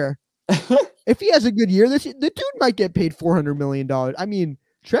either. If he has a good year, the dude might get paid $400 million. I mean,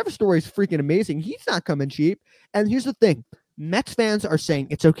 Trevor Story is freaking amazing. He's not coming cheap. And here's the thing. Mets fans are saying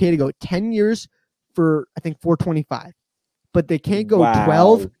it's okay to go 10 years for, I think, $425. But they can't go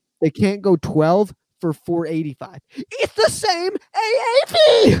 12. They can't go 12 for $485. It's the same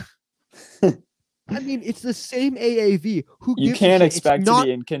AAV. I mean, it's the same AAV. You can't expect to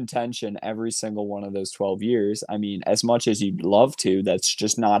be in contention every single one of those 12 years. I mean, as much as you'd love to, that's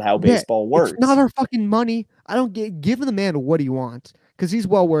just not how baseball works. It's not our fucking money. I don't give the man what he wants because he's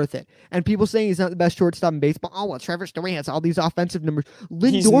well worth it. And people saying he's not the best shortstop in baseball. Oh, well, Trevor Story has all these offensive numbers.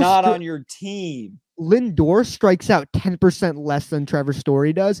 He's not on your team. Lindor strikes out 10% less than Trevor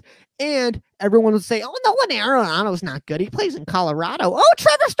Story does. And everyone will say, oh, no, Arenado's not good. He plays in Colorado. Oh,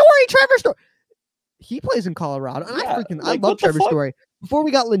 Trevor Story. He plays in Colorado, and I love Trevor Story. Before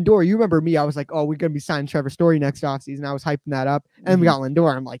we got Lindor, you remember me? I was like, "Oh, we're gonna be signing Trevor Story next offseason." I was hyping that up, and we got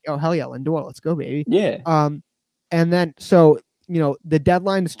Lindor. I'm like, "Oh hell yeah, Lindor, let's go, baby!" Yeah. And then the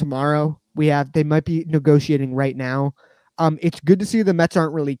deadline is tomorrow. They might be negotiating right now. It's good to see the Mets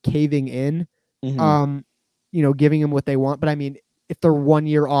aren't really caving in. Giving him what they want. But I mean, if they're 1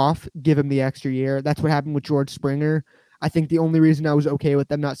 year off, give him the extra year. That's what happened with George Springer. I think the only reason I was okay with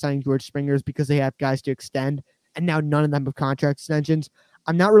them not signing George Springer is because they have guys to extend, and now none of them have contract extensions.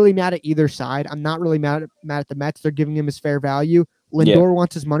 I'm not really mad at either side. I'm not really mad at the Mets. They're giving him his fair value. Lindor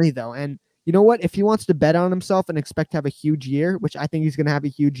wants his money, though. And you know what? If he wants to bet on himself and expect to have a huge year, which I think he's going to have a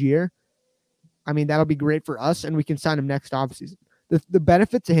huge year, I mean, that'll be great for us, and we can sign him next offseason. The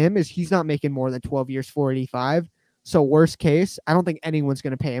benefit to him is he's not making more than 12 years, $485. So worst case, I don't think anyone's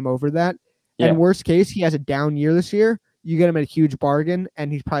going to pay him over that. Yeah. And worst case, he has a down year this year. You get him at a huge bargain,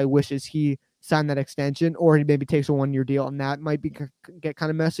 and he probably wishes he signed that extension, or he maybe takes a 1 year deal, and that might get kind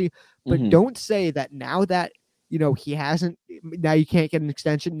of messy. But don't say that now that he hasn't. Now you can't get an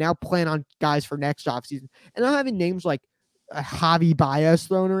extension. Now plan on guys for next offseason, and I'm having names like Javi Baez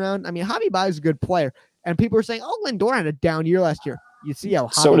thrown around. I mean, Javi Baez is a good player, and people are saying, "Oh, Lindor had a down year last year." You see how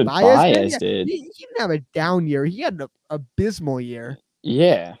Javi Baez did. He didn't have a down year. He had an abysmal year.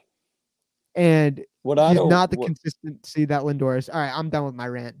 Yeah. And not the consistency that Lindor is. All right, I'm done with my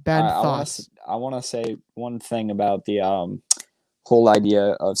rant. Ben, thoughts? I want to say one thing about the whole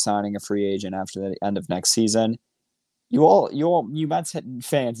idea of signing a free agent after the end of next season. You Mets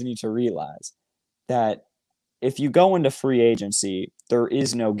fans need to realize that if you go into free agency, there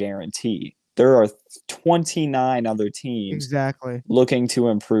is no guarantee. There are 29 other teams looking to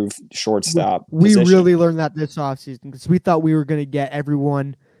improve shortstop. We really learned that this offseason because we thought we were going to get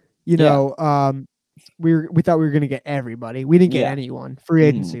everyone. We thought we were going to get everybody. We didn't get anyone free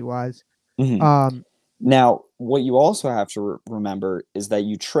agency wise. Mm-hmm. Now, what you also have to remember is that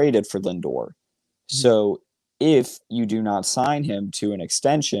you traded for Lindor. So if you do not sign him to an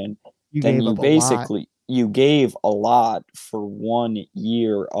extension, then you gave a lot for 1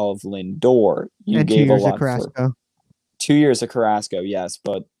 year of Lindor. You gave a lot for 2 years of Carrasco, yes,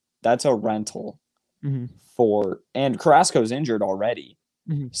 but that's a rental and Carrasco's injured already.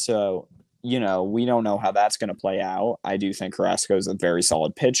 So, we don't know how that's going to play out. I do think Carrasco's a very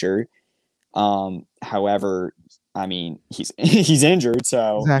solid pitcher. However, I mean, he's injured,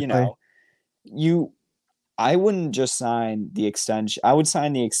 so I wouldn't just sign the extension. I would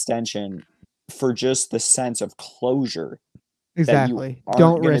sign the extension for just the sense of closure that you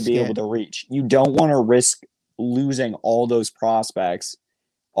aren't going to be able to reach. You don't want to risk losing all those prospects,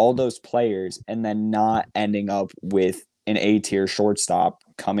 all those players, and then not ending up with an A-tier shortstop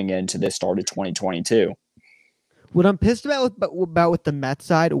coming into the start of 2022. What I'm pissed about with the Mets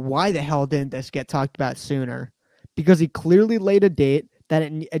side, why the hell didn't this get talked about sooner? Because he clearly laid a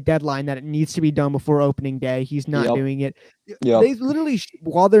deadline that it needs to be done before opening day. He's not doing it. They literally,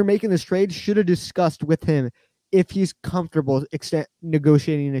 while they're making this trade, should have discussed with him if he's comfortable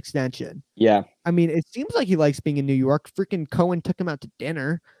negotiating an extension. Yeah. I mean, it seems like he likes being in New York. Freaking Cohen took him out to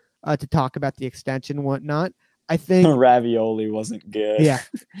dinner to talk about the extension and whatnot. I think ravioli wasn't good. Yeah.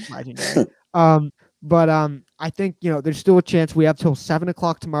 Legendary. But I think, there's still a chance. We have till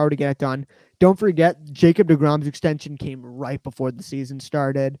 7:00 tomorrow to get it done. Don't forget, Jacob deGrom's extension came right before the season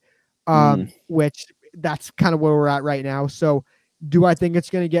started, which that's kind of where we're at right now. So do I think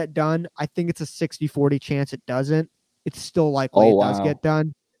it's going to get done? I think it's a 60-40 chance it doesn't. It's still likely it does get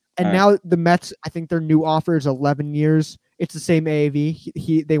done. And now the Mets, I think their new offer is 11 years. It's the same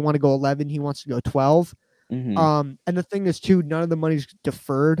AAV. They want to go 11. He wants to go 12. And the thing is, too, none of the money's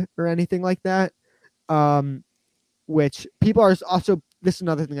deferred or anything like that. Which people are also, this is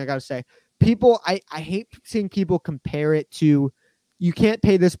another thing I got to say. People, I hate seeing people compare it to, you can't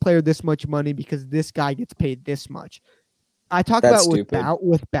pay this player this much money because this guy gets paid this much. I talk about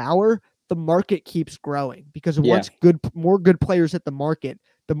with Bauer, the market keeps growing because once more good players hit the market,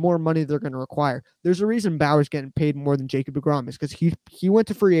 the more money they're going to require. There's a reason Bauer's getting paid more than Jacob deGrom is because he went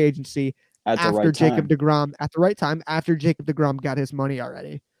to free agency after Jacob deGrom at the right time, after Jacob deGrom got his money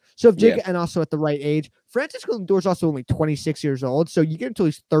already. So if Jacob, and also at the right age, Francisco Lindor's also only 26 years old, so you get until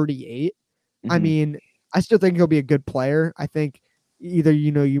he's 38. I mean, I still think he'll be a good player. I think either,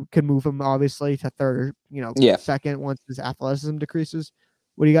 you can move him obviously to third or, second once his athleticism decreases.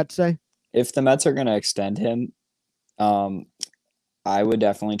 What do you got to say? If the Mets are going to extend him, I would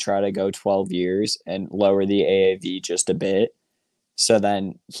definitely try to go 12 years and lower the AAV just a bit. So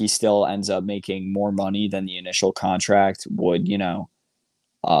then he still ends up making more money than the initial contract would,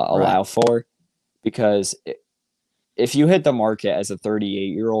 allow for. Because if you hit the market as a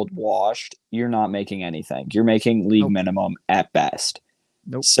 38-year-old washed, you're not making anything. You're making league minimum at best.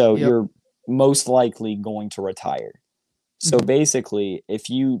 So you're most likely going to retire. So basically, if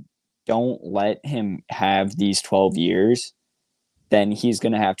you don't let him have these 12 years, then he's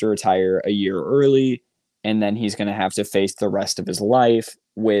going to have to retire a year early, and then he's going to have to face the rest of his life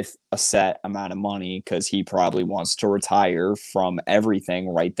with a set amount of money because he probably wants to retire from everything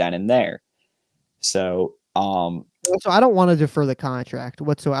right then and there. So I don't want to defer the contract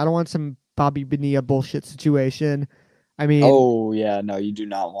whatsoever. I don't want some Bobby Bonilla bullshit situation. I mean, no, you do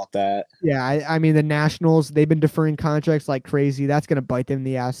not want that. Yeah, I mean the Nationals, they've been deferring contracts like crazy. That's gonna bite them in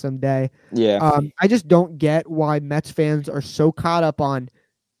the ass someday. Yeah. I just don't get why Mets fans are so caught up on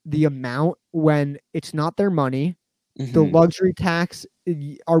the amount when it's not their money. The luxury tax,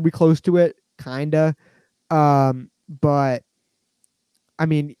 are we close to it? Kinda. But I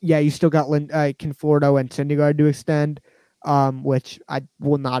mean, you still got Conforto and Syndergaard to extend, which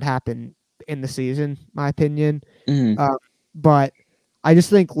will not happen in the season, my opinion. But I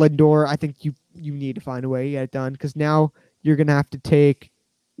just think Lindor, I think you need to find a way to get it done because now you're going to have to take,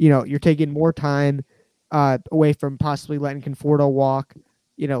 you're taking more time away from possibly letting Conforto walk,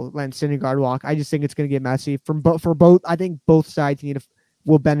 letting Syndergaard walk. I just think it's going to get messy for both. I think both sides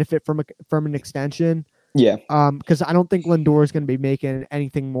will benefit from an extension. Yeah. Because I don't think Lindor is going to be making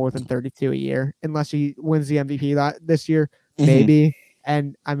anything more than 32 a year unless he wins the MVP this year, maybe.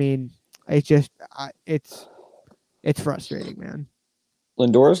 And I mean, it's just it's frustrating, man.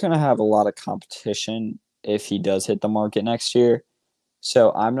 Lindor is going to have a lot of competition if he does hit the market next year.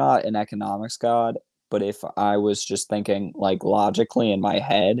 So I'm not an economics god, but if I was just thinking like logically in my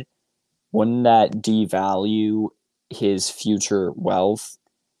head, wouldn't that devalue his future wealth?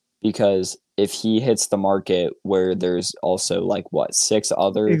 Because if he hits the market where there's also like what 6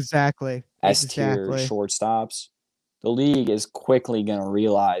 other exactly S-tier shortstops, the league is quickly going to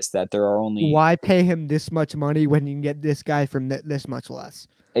realize that there are only why pay him this much money when you can get this guy from this much less.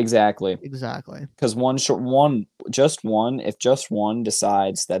 Exactly. Because if just one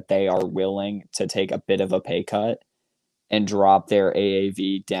decides that they are willing to take a bit of a pay cut and drop their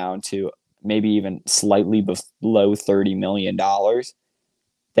AAV down to maybe even slightly below $30 million,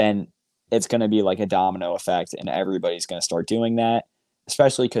 then it's going to be like a domino effect and everybody's going to start doing that,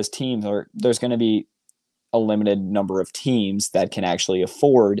 especially because there's going to be a limited number of teams that can actually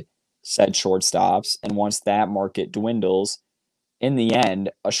afford said shortstops. And once that market dwindles, in the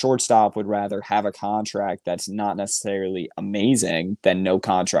end, a shortstop would rather have a contract that's not necessarily amazing than no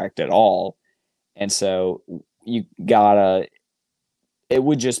contract at all. And so it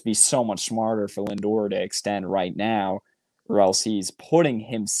would just be so much smarter for Lindor to extend right now, or else he's putting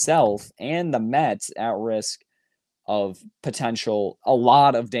himself and the Mets at risk of a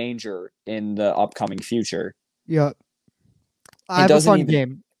lot of danger in the upcoming future. Yep. I have a fun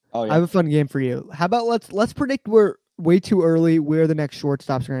game. Oh, yeah. I have a fun game for you. How about let's predict where way too early where the next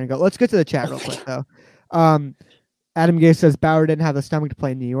shortstops are going to go. Let's get to the chat real quick though. Adam Gay says Bauer didn't have the stomach to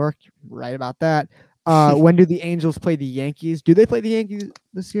play in New York. Right about that. When do the Angels play the Yankees? Do they play the Yankees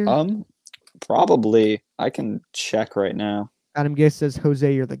this year? Probably. I can check right now. Adam Gay says,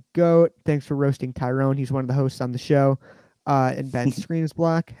 Jose, you're the GOAT. Thanks for roasting Tyrone. He's one of the hosts on the show. And Ben's screen is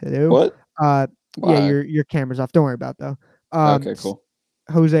black. Hello. What? Yeah, your camera's off. Don't worry about it, though. Okay, cool.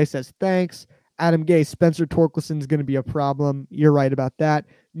 Jose says, thanks. Adam Gay, Spencer Torkelson's going to be a problem. You're right about that.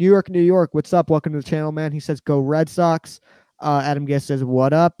 New York. What's up? Welcome to the channel, man. He says, go Red Sox. Adam Gay says,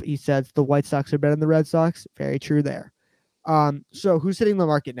 what up? He says, the White Sox are better than the Red Sox. Very true there. So who's hitting the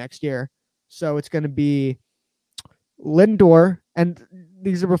market next year? So it's going to be Lindor, and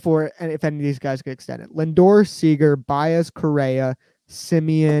these are before, and if any of these guys get extended. Lindor, Seager, Baez, Correa,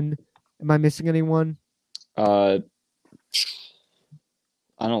 Simeon. Am I missing anyone? I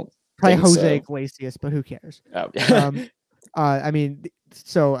don't. Probably Jose Iglesias, but who cares? Oh. I mean,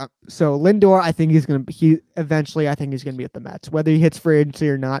 so Lindor, I think eventually I think he's gonna be at the Mets. Whether he hits free agency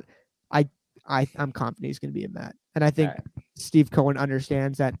or not, I'm confident he's gonna be a Met. And I think Steve Cohen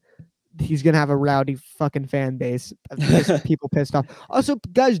understands that he's gonna have a rowdy fucking fan base of people pissed off. Also,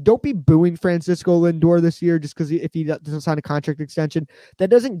 guys, don't be booing Francisco Lindor this year just because if he doesn't sign a contract extension.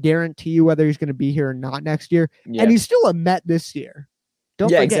 That doesn't guarantee you whether he's gonna be here or not next year. Yeah. And he's still a Met this year. Don't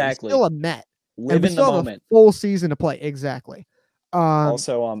forget, exactly. He's still a Met. Live in the moment. Full season to play. Exactly.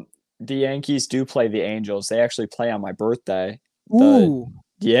 Also, the Yankees do play the Angels. They actually play on my birthday. Ooh.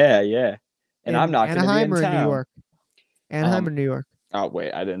 Yeah. And I'm not going to be in town. New York. Anaheim or New York. Oh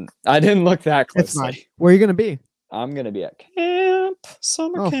wait, I didn't look that closely. Where are you going to be? I'm going to be at camp.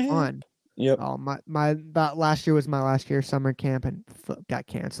 Summer camp. Fun. Yep. Oh, that last year was my last year summer camp and got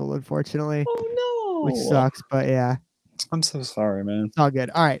canceled, unfortunately. Oh no. Which sucks, but yeah. I'm so sorry, man. It's all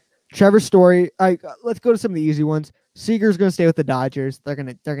good. All right. Trevor Story. All right, let's go to some of the easy ones. Seager's going to stay with the Dodgers. They're going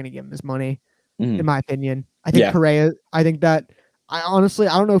to give him his money, in my opinion. I think Correa. I think that. I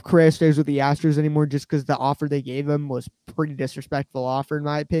don't know if Correa stays with the Astros anymore, just because the offer they gave him was pretty disrespectful offer, in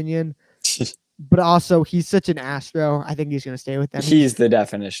my opinion. But also, he's such an Astro. I think he's going to stay with them. He's the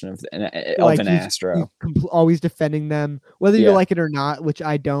definition of an Astro. He's always defending them, whether you like it or not, which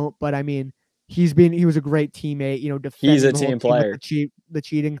I don't. But I mean, he was a great teammate. He's a team player. The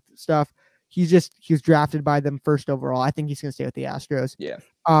cheating stuff. He was drafted by them first overall. I think he's going to stay with the Astros. Yeah.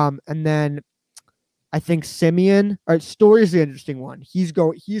 And then I think Simeon. All right, Story's the interesting one. He's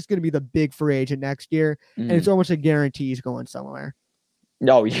going to be the big free agent next year, and it's almost a guarantee he's going somewhere.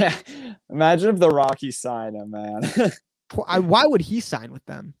 Oh yeah. Imagine if the Rockies sign him, man. Why would he sign with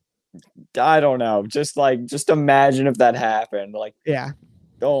them? I don't know. Just imagine if that happened. Yeah.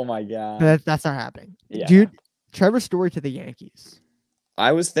 Oh my god. That's not happening. Yeah. Dude, Trevor Story to the Yankees.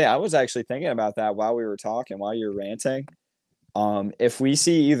 I was actually thinking about that while we were talking, while you were ranting. If we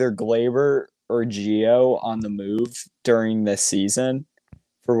see either Glaber or Gio on the move during this season,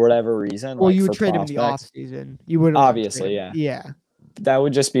 for whatever reason, well, you would trade him in the off season. You would obviously, yeah. That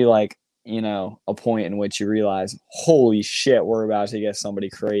would just be a point in which you realize, holy shit, we're about to get somebody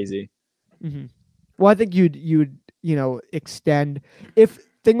crazy. Mm-hmm. Well, I think you'd extend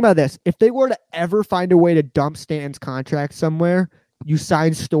think about this. If they were to ever find a way to dump Stanton's contract somewhere, you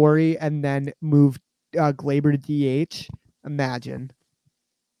sign Story and then move Glaber to DH. Imagine.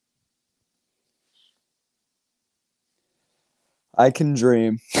 I can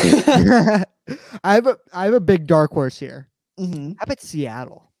dream. I have a big dark horse here. Mm-hmm. How about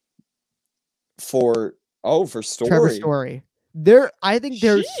Seattle? For Story. Trevor Story. I think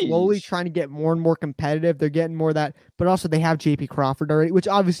they're slowly trying to get more and more competitive. They're getting more of that, but also they have JP Crawford already, which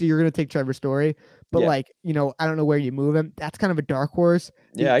obviously you're going to take Trevor Story, but I don't know where you move him. That's kind of a dark horse.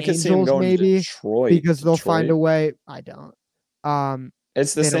 I could see him going to Detroit because they'll find a way. I don't.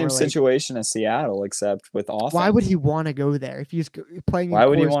 It's the same situation as Seattle, except with offense. Why would he want to go there if he's playing? Why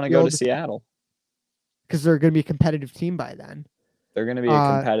would he want to go to Seattle? Because they're going to be a competitive team by then. They're going to be a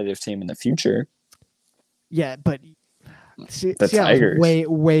competitive team in the future. Yeah, but. The Tigers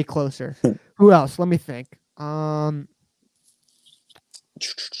way closer. Who else? Let me think. Imagine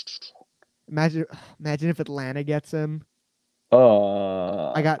if Atlanta gets him.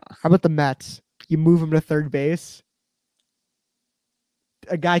 How about the Mets? You move him to third base.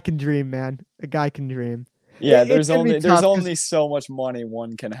 A guy can dream, man. A guy can dream. Yeah, there's only so much money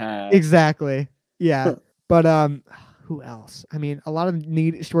one can have. Exactly. Yeah, but who else? I mean, a lot of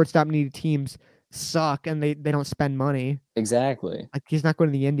shortstop needy teams suck and they don't spend money. Exactly. Like he's not going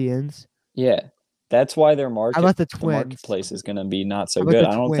to the Indians. Yeah. That's why their marketplace is going to be not so good.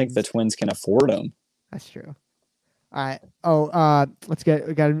 I don't think the Twins can afford them. That's true. All right.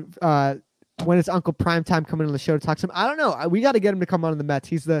 When is Uncle Primetime coming on the show to talk to him? I don't know. We got to get him to come on the Mets.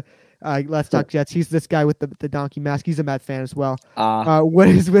 He's the Let's Talk Jets. He's this guy with the donkey mask. He's a Met fan as well. What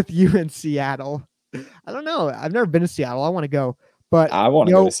is with you in Seattle? I don't know. I've never been to Seattle. I want to go, but I want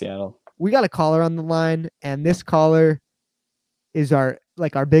to go to Seattle. We got a caller on the line, and this caller is our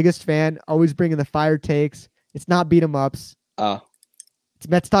biggest fan, always bringing the fire takes. It's not beat 'em ups. It's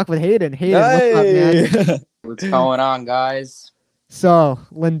Mets Talk with Hayden. Hayden, what's up, man? What's going on, guys? So,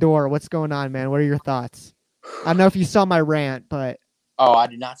 Lindor, what's going on, man? What are your thoughts? I don't know if you saw my rant, but I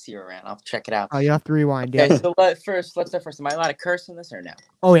did not see your rant. I'll check it out. Oh, you have to rewind. Okay, yeah. So let's start first. Am I allowed to curse in this or no?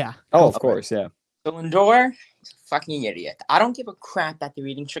 Oh yeah. Oh, of course, yeah. So Lindor, he's a fucking idiot. I don't give a crap that they're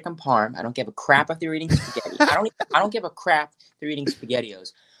eating chicken parm. I don't give a crap if they're eating spaghetti. I don't give a crap if they're eating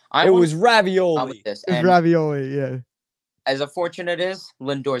SpaghettiOs. It was ravioli. It's ravioli, yeah. As unfortunate it is,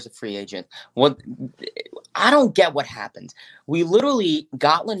 Lindor's a free agent. I don't get what happened. We literally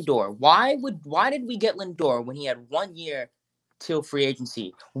got Lindor. Why did we get Lindor when he had 1 year till free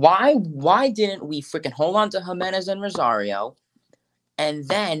agency? Why didn't we freaking hold on to Jimenez and Rosario and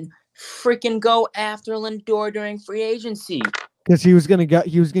then freaking go after Lindor during free agency? Because he was gonna get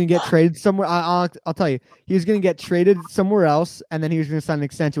traded somewhere. I'll tell you, he was gonna get traded somewhere else, and then he was gonna sign an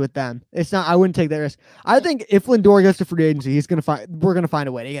extension with them. It's not. I wouldn't take that risk. I think if Lindor goes to free agency, we're gonna find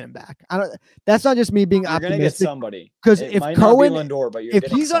a way to get him back. That's not just me being optimistic. You're gonna get somebody. Because if Cohen, Lindor, but if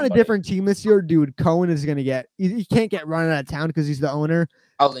he's on a different team this year, dude, Cohen is gonna get. He can't get run out of town because he's the owner.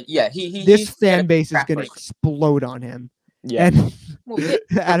 Oh yeah, this fan base is gonna explode on him. Yeah. And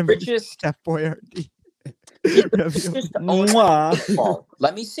Adam Steph Boyardee. Let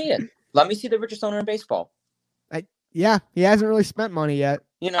me see it. Let me see the richest owner in baseball. Yeah, he hasn't really spent money yet.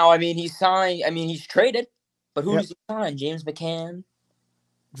 He's signed. He's traded, but who does he sign? James McCann,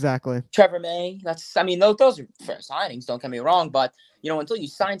 exactly. Trevor May. Those are fair signings. Don't get me wrong, but until you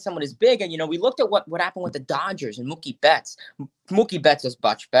sign someone as big, and we looked at what happened with the Dodgers and Mookie Betts. Mookie Betts is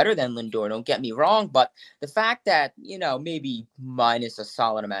much better than Lindor. Don't get me wrong, but the fact that maybe minus a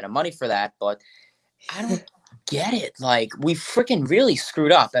solid amount of money for that, but I don't get it. Like, we freaking really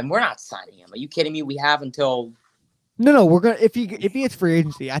screwed up, and we're not signing him. Are you kidding me? We have until. No, we're gonna if he gets free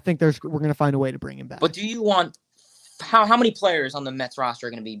agency, I think we're gonna find a way to bring him back. But do you want how many players on the Mets roster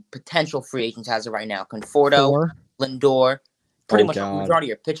are gonna be potential free agents as of right now? Conforto, Lindor, pretty much the majority of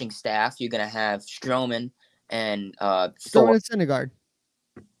your pitching staff. You're gonna have Stroman and Stroman and Syndergaard.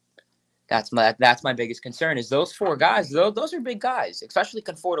 That's my biggest concern is those four guys. Those are big guys, especially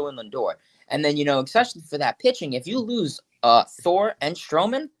Conforto and Lindor. And then especially for that pitching, if you lose Thor and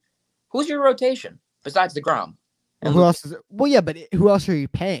Stroman, who's your rotation besides DeGrom? And who else is? Well, yeah, but who else are you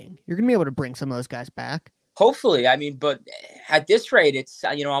paying? You're gonna be able to bring some of those guys back. Hopefully, but at this rate, it's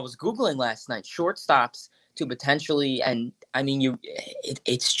I was Googling last night shortstops to potentially, and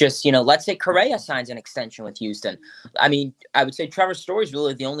it's just let's say Correa signs an extension with Houston. I would say Trevor Story is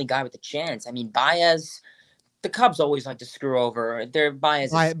really the only guy with a chance. Baez. The Cubs always like to screw over.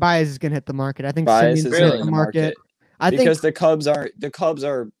 Baez is going to hit the market. I think Baez is hitting the market. Because the Cubs are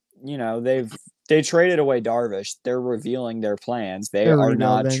they've They traded away Darvish. They're revealing their plans. They're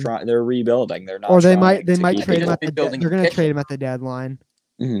not trying. They're rebuilding. They're not. Or they might trade him at the. They're going to trade him at the deadline.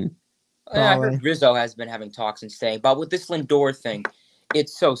 Mm-hmm. I heard Rizzo has been having talks and saying, but with this Lindor thing,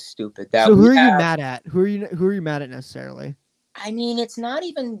 it's so stupid. So who are you mad at? Who are you mad at necessarily? I mean, it's not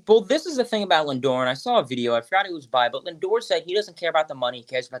even. Well, this is the thing about Lindor, and I saw a video. I forgot who it was by, but Lindor said he doesn't care about the money; he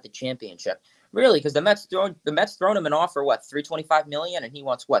cares about the championship. Really, because the Mets thrown him an offer, what, $325 million, and he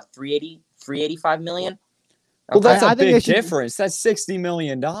wants what, $385 million. Well, that's a big difference. That's $60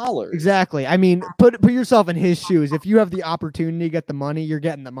 million. Exactly. I mean, put yourself in his shoes. If you have the opportunity to get the money, you're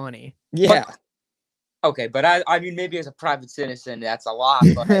getting the money. Yeah. Okay, but I mean, maybe as a private citizen, that's a lot.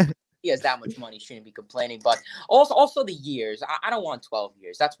 But he has that much money, shouldn't be complaining. But also the years. I don't want 12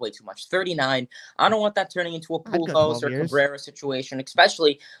 years. That's way too much. 39. I don't want that turning into a Pujols or Cabrera situation,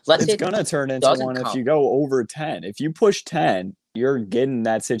 especially. It's going to turn into one if you go over 10. If you push 10, you're getting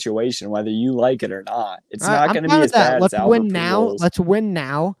that situation, whether you like it or not. It's not going to be as bad as Albert Pujols. Let's win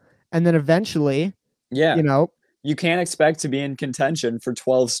now, and then eventually, you can't expect to be in contention for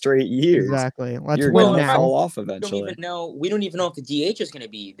 12 straight years. You're going to fall off eventually. We don't even know if the DH is going to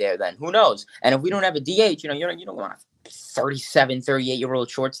be there then. Who knows? And if we don't have a DH, you don't want a 37, 38-year-old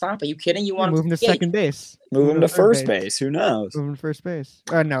shortstop. Are you kidding? You want to move him to second base. Move him to first base. Who knows? Move him to first base.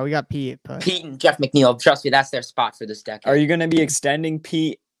 No, we got Pete. But... Pete and Jeff McNeil. Trust me, that's their spot for this decade. Are you going to be extending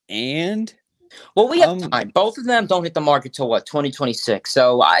Pete and... Well, we have time. Both of them don't hit the market till 2026.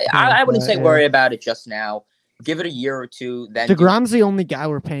 So I wouldn't say worry about it just now. Give it a year or two. Then DeGrom's the only guy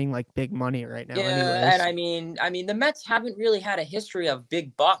we're paying like big money right now. Yeah, anyways. And I mean, the Mets haven't really had a history of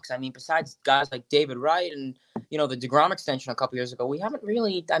big bucks. I mean, besides guys like David Wright and the DeGrom extension a couple years ago, we haven't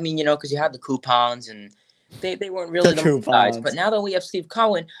really. I mean, because you had the coupons and they weren't really the guys. But now that we have Steve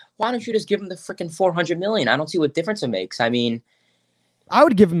Cohen, why don't you just give him the freaking $400 million? I don't see what difference it makes. I mean, I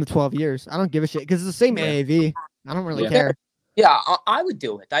would give him the 12 years. I don't give a shit because it's the same AAV. I don't really care. Yeah, I would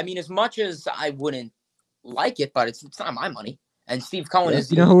do it. I mean, as much as I wouldn't like it, but it's not my money. And Steve Cohen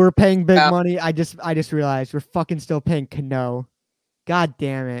is. You know who we're paying big money? I just realized we're fucking still paying Cano. God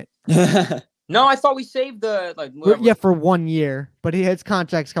damn it. No, I thought we saved the for 1 year, but his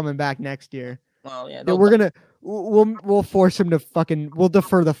contract's coming back next year. Well, yeah, we'll force him to we'll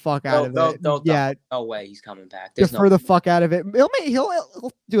defer the fuck out of it. No way he's coming back. Defer the fuck out of it.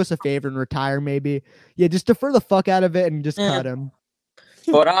 He'll do us a favor and retire maybe. Yeah, just defer the fuck out of it and just cut him.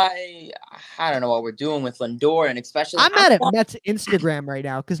 But I don't know what we're doing with Lindor, and especially I'm mad at Mets Instagram right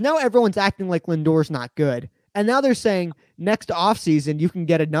now because now everyone's acting like Lindor's not good, and now they're saying next offseason you can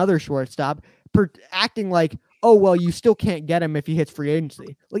get another shortstop, acting like, oh well, you still can't get him if he hits free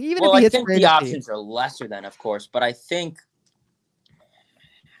agency. Like even if he hits free agency, the options are lesser than, of course, but I think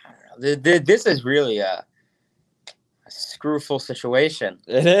I don't know. This is really a screwful situation.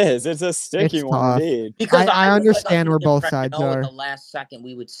 It is. It's a sticky one, indeed. Because I understand where both sides are. At the last second,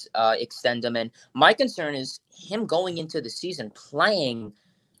 we would extend him, and my concern is him going into the season playing.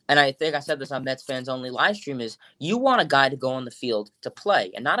 And I think I said this on Mets Fans Only live stream: is you want a guy to go on the field to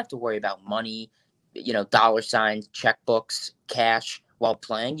play and not have to worry about money, dollar signs, checkbooks, cash while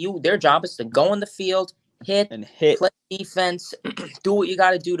playing. Their job is to go on the field, hit, play defense, do what you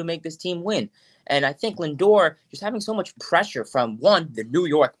got to do to make this team win. And I think Lindor just having so much pressure from the New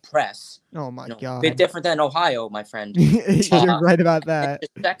York press. Oh my God. A bit different than Ohio, my friend. You're right about that.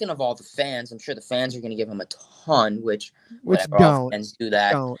 Second of all, the fans. I'm sure the fans are going to give him a ton, which don't. Fans do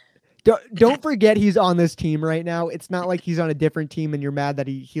that. Don't forget he's on this team right now. It's not like he's on a different team and you're mad that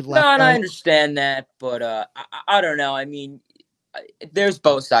he left. No, and I understand that, but I don't know. I mean, there's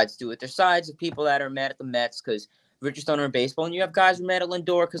both sides to it. There's sides of people that are mad at the Mets because richest owner in baseball, and you have guys who are mad at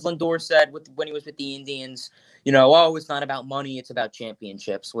Lindor because Lindor said when he was with the Indians, it's not about money, it's about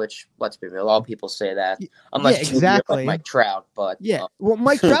championships. Which, let's be real, all people say that, unless exactly like Mike Trout. But well,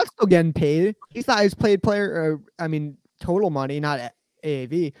 Mike Trout's still getting paid. He's not his paid player. Total money, not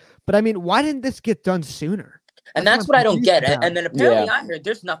AAV. But I mean, why didn't this get done sooner? And that's what I don't get. And then apparently, I heard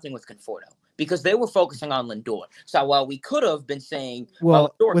there's nothing with Conforto. Because they were focusing on Lindor. So while we could have been saying,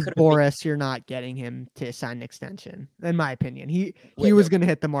 with Boris, you're not getting him to sign an extension, in my opinion. He was going to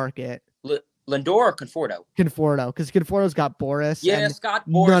hit the market. Lindor or Conforto? Conforto, because Conforto's got Boris. Yeah, Scott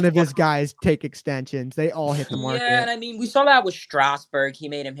Boris. None of his guys take extensions. They all hit the market. Yeah, and I mean, we saw that with Strasburg. He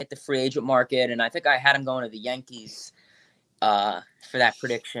made him hit the free agent market, and I think I had him going to the Yankees for that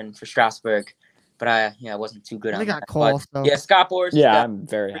prediction for Strasburg. But I wasn't too good on that. Cole, so. Yeah, Scott Boras. Yeah, I'm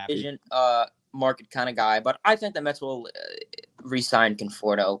very happy. Market kind of guy, but I think the Mets will re-sign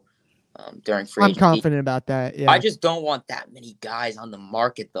Conforto during free agency. I'm confident about that. Yeah, I just don't want that many guys on the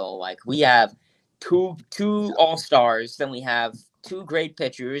market though. Like we have two all-stars, then we have two great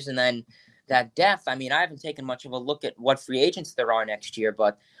pitchers, and then that depth. I mean, I haven't taken much of a look at what free agents there are next year,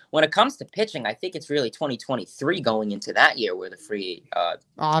 but when it comes to pitching, I think it's really 2023 going into that year where the free.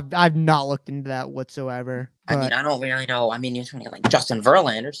 I've not looked into that whatsoever. I mean, I don't really know. I mean, you're going to get like Justin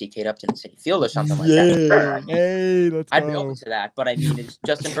Verlander, so he came up to the City Field or something like that. Hey, let's go. I'd be open to that, but I mean, is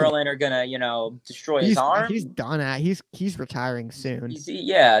Justin Verlander gonna, destroy his arm? He's done at. He's retiring soon.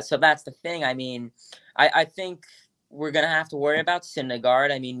 So that's the thing. I mean, I think we're gonna have to worry about Syndergaard.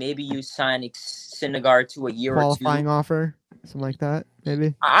 I mean, maybe you sign Syndergaard to a year qualifying or two. offer, something like that,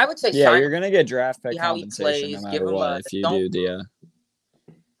 maybe. I would say, you're gonna get draft pick how he compensation plays, no matter what if you do, Dia.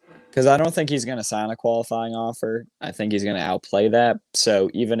 Because I don't think he's gonna sign a qualifying offer. I think he's gonna outplay that. So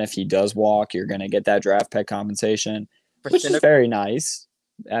even if he does walk, you're gonna get that draft pick compensation, which is very nice.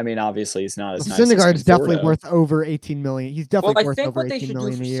 I mean, obviously, it's not as nice. Syndergaard's definitely worth over 18 million. He's definitely worth over 18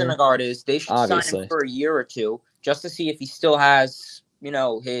 million a year. I think what they should do for Syndergaard is they should sign him for a year or two just to see if he still has,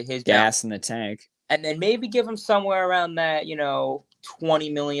 his gas in the tank, and then maybe give him somewhere around that, 20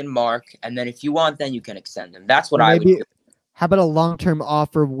 million mark. And then if you want, then you can extend him. That's what I would do. How about a long-term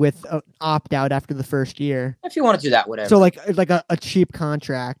offer with an opt-out after the first year? If you want to do that, whatever. So like a cheap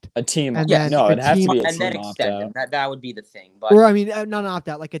contract. A team. And yeah, no, it has to be a and team then extend him. That would be the thing. But or I mean, not an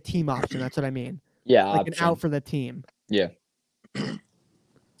opt-out, like a team option. That's what I mean. Yeah, like an out for the team. Yeah.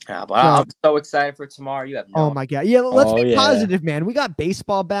 Yeah, but I'm so excited for tomorrow. You have no. Oh my god! Yeah, let's be positive, man. We got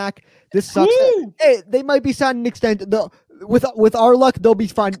baseball back. This sucks. Hey, they might be signing an extension. With our luck, they'll be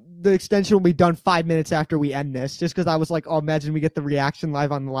fine. The extension will be done 5 minutes after we end this. Just because I was like, oh, imagine we get the reaction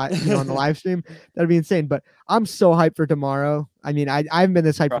live on the on the live stream. That'd be insane. But I'm so hyped for tomorrow. I mean, I haven't been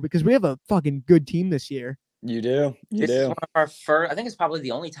this hyped because we have a fucking good team this year. You do. This is one of our first. I think it's probably the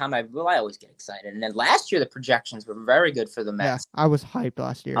only time I always get excited. And then last year the projections were very good for the Mets. Yeah, I was hyped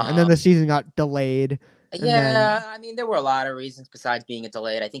last year, and then the season got delayed. Yeah, I mean there were a lot of reasons besides being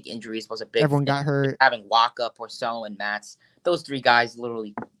delayed. I think injuries was a big. Everyone got hurt. Having Waka, Porcello, and Mats, those three guys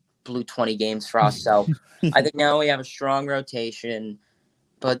literally blew 20 games for us. So I think now we have a strong rotation,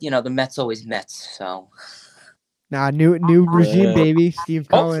 but the Mets always Mets. So. Nah, new regime, baby. Steve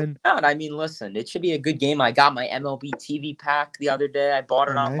Cohen. I mean, listen, it should be a good game. I got my MLB TV pack the other day. I bought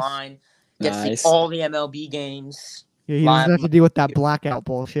it online. Get to see all the MLB games. Yeah, he doesn't have to deal with that blackout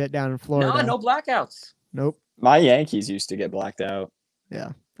bullshit down in Florida. No blackouts. Nope. My Yankees used to get blacked out. Yeah.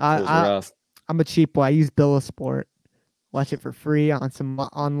 It was rough. I'm a cheap boy. I use Billasport. Watch it for free on some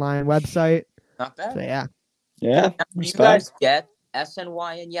online website. Not bad. So, yeah. Yeah. Do you guys get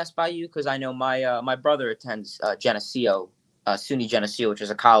SNY and Yes by You? Because I know my brother attends Geneseo, SUNY Geneseo, which is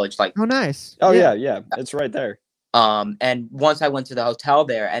a college like. Oh, nice. Oh yeah, it's right there. And once I went to the hotel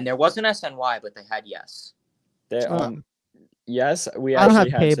there, and there wasn't SNY, but they had Yes. Yes, we. I don't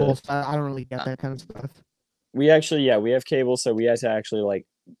have had cable, so I don't really get that kind of stuff. We have cable, so we had to actually like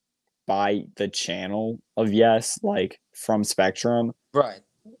buy the channel of Yes, like from Spectrum. Right.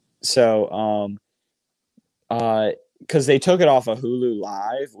 So, because they took it off of Hulu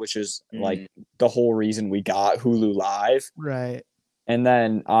Live, which is like the whole reason we got Hulu Live. Right. And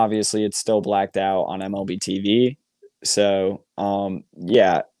then obviously it's still blacked out on MLB TV. So,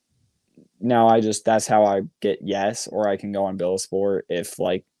 yeah. Now that's how I get Yes, or I can go on Billasport if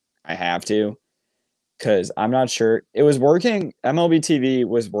like I have to. Because I'm not sure. It was working. MLB TV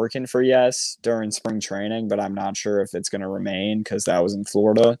was working for Yes during spring training, but I'm not sure if it's going to remain because that was in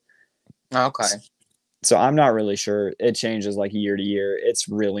Florida. Okay. So I'm not really sure. It changes like year to year. It's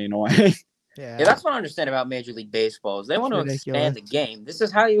really annoying. Yeah, that's what I understand about Major League Baseball is they want to expand the game. This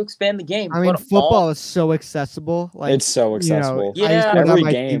is how you expand the game. I mean, football is so accessible. Like it's so accessible. Every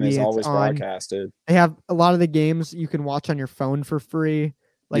game is always broadcasted. They have a lot of the games you can watch on your phone for free.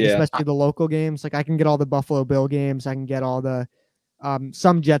 Like especially the local games. Like I can get all the Buffalo Bill games. I can get all the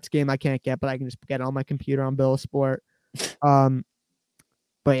some Jets game I can't get, but I can just get it on my computer on Billasport.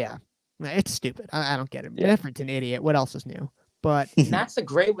 But yeah, it's stupid. I don't get it. Yeah. Manfred's an idiot. What else is new? But that's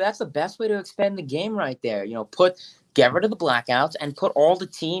the best way to expand the game right there. Get rid of the blackouts and put all the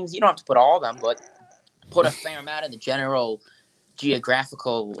teams. You don't have to put all of them, but put a fair amount in the general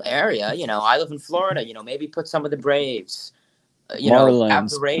geographical area. I live in Florida. Maybe put some of the Braves.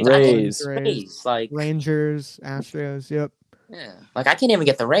 Marlins, Rays, like Rangers, Astros. Yep. Yeah, like I can't even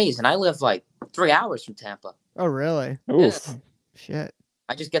get the Rays, and I live like 3 hours from Tampa. Oh, really? Oof. Yeah. Shit.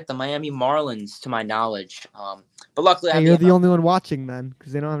 I just get the Miami Marlins, to my knowledge. But luckily, you're the only one watching then,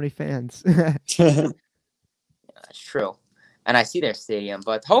 because they don't have any fans. Yeah, that's true, and I see their stadium.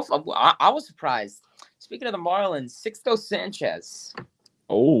 But I was surprised. Speaking of the Marlins, Sixto Sanchez.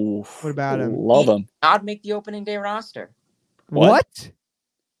 Oh, what about him? Love him. I'd make the opening day roster. What?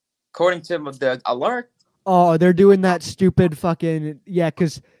 According to the alert. Oh, they're doing that stupid fucking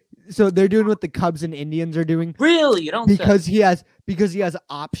because So they're doing what the Cubs and Indians are doing. Really? You don't because say. he has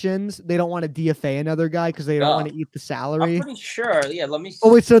options. They don't want to DFA another guy because they don't want to eat the salary. I'm pretty sure. Yeah, let me see.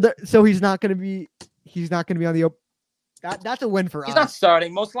 Oh wait, so he's not gonna be on the that's a win for us. He's not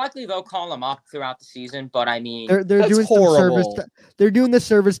starting. Most likely they'll call him up throughout the season, but I mean they're doing some service. They're doing the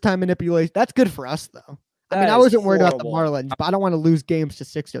service time manipulation. That's good for us though. I wasn't worried about the Marlins, but I don't want to lose games to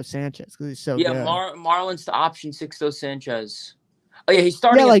Sixto Sanchez because he's so good. Marlins to option Sixto Sanchez. Oh yeah, he's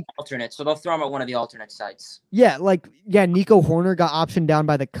starting as an alternate, so they'll throw him at one of the alternate sites. Yeah, Nico Horner got optioned down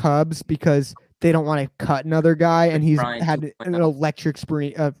by the Cubs because they don't want to cut another guy, and he's had an electric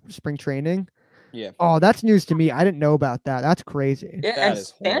spring training. Yeah. Oh, that's news to me. I didn't know about that. That's crazy. Yeah, and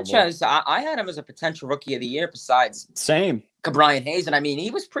Sanchez, I had him as a potential rookie of the year besides Brian Hayes, and I mean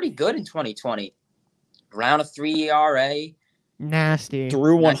he was pretty good in 2020. Around a 3 ERA. Nasty.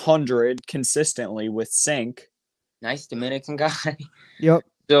 Through 100 consistently with Sync. Nice Dominican guy. Yep.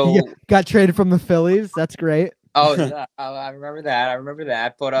 So got traded from the Phillies. That's great. Oh, yeah. I remember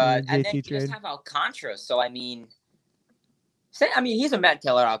that. But and then you just have Alcantara. So I mean, he's a Met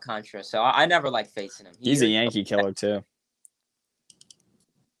killer, Alcantara. So I never like facing him. He's a Yankee killer too.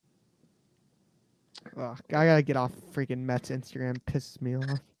 Oh, I gotta get off freaking Mets Instagram. Pisses me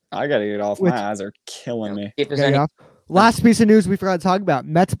off. I gotta get off. My eyes are killing me. Last piece of news we forgot to talk about: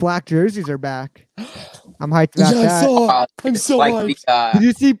 Mets black jerseys are back. I'm hyped about that. I'm so hyped. Did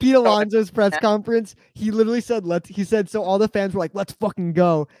you see Pete Alonso's press conference? He literally said, He said so. All the fans were like, "Let's fucking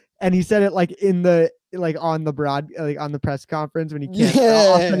go," and he said it on the press conference when he can't.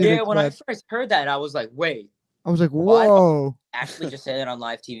 Yeah. When I first heard that, I was like, "Wait." I was like, "Whoa!" Actually, just said it on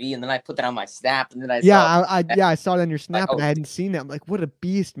live TV, and then I put that on my Snap, and then I saw it on your Snap, and I hadn't seen it. I'm like, "What a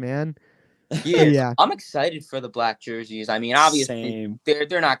beast, man!" Yeah, I'm excited for the black jerseys. I mean, obviously,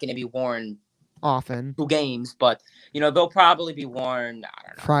 they're not going to be worn often 2 games, but they'll probably be worn, I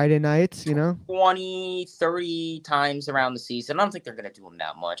don't know, Friday nights, 20, 30 times around the season. I don't think they're going to do them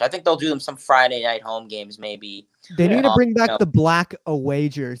that much. I think they'll do them some Friday night home games, maybe. They need to bring back the black away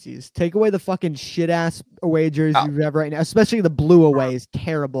jerseys. Take away the fucking shit ass away jerseys you have right now, especially the blue away is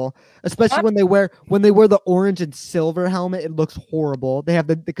terrible. Especially when they wear the orange and silver helmet, it looks horrible. They have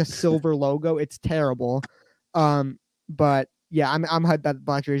the silver logo, it's terrible. But yeah, I'm hyped about the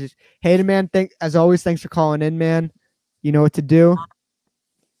black jerseys. Hayden, man, as always, thanks for calling in, man. You know what to do.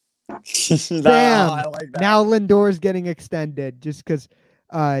 Damn. Like now Lindor's getting extended just because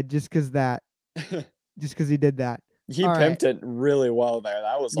he did that. He pimped it really well there.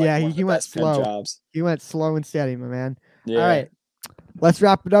 That was he went slow. Jobs. He went slow and steady, my man. Yeah. All right, let's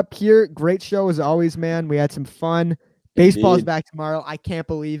wrap it up here. Great show as always, man. We had some fun. Baseball is back tomorrow. I can't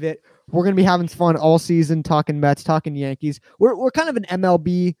believe it. We're gonna be having fun all season, talking Mets, talking Yankees. We're kind of an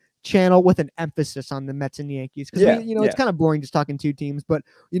MLB channel with an emphasis on the Mets and Yankees because it's kind of boring just talking 2 teams. But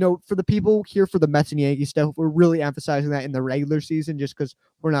for the people here for the Mets and Yankees stuff, we're really emphasizing that in the regular season, just because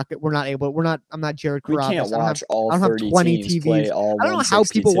I'm not Jared Carrabis. We can't watch all 30 teams TVs. play all I don't know how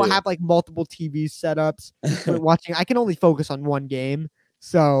people have like multiple TV setups for watching. I can only focus on one game,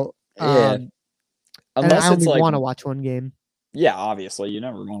 so unless I only want to watch one game. Yeah, obviously, you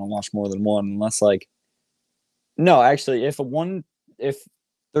never want to watch more than one unless no, actually, if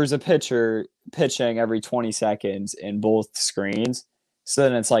there's a pitcher pitching every 20 seconds in both screens, so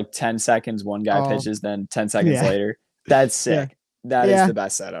then it's 10 seconds one guy pitches, then 10 seconds later. That's sick. That is the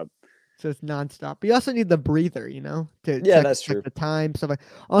best setup. So it's nonstop. But you also need the breather, to that's true. The time stuff.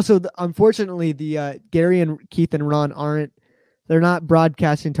 Also, unfortunately, the Gary and Keith and Ron they're not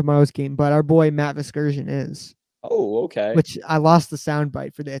broadcasting tomorrow's game, but our boy Matt Viscursion is. Oh, okay. Which I lost the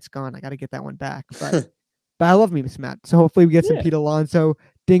soundbite for the It's Gone. I got to get that one back. But I love me, Miss Matt. So hopefully we get some Pete Alonso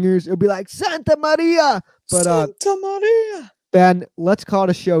dingers. It'll be like Santa Maria. But Santa Maria. Ben, let's call it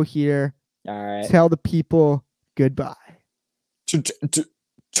a show here. All right. Tell the people goodbye.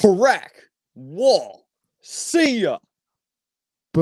 Tarek Wall. See ya.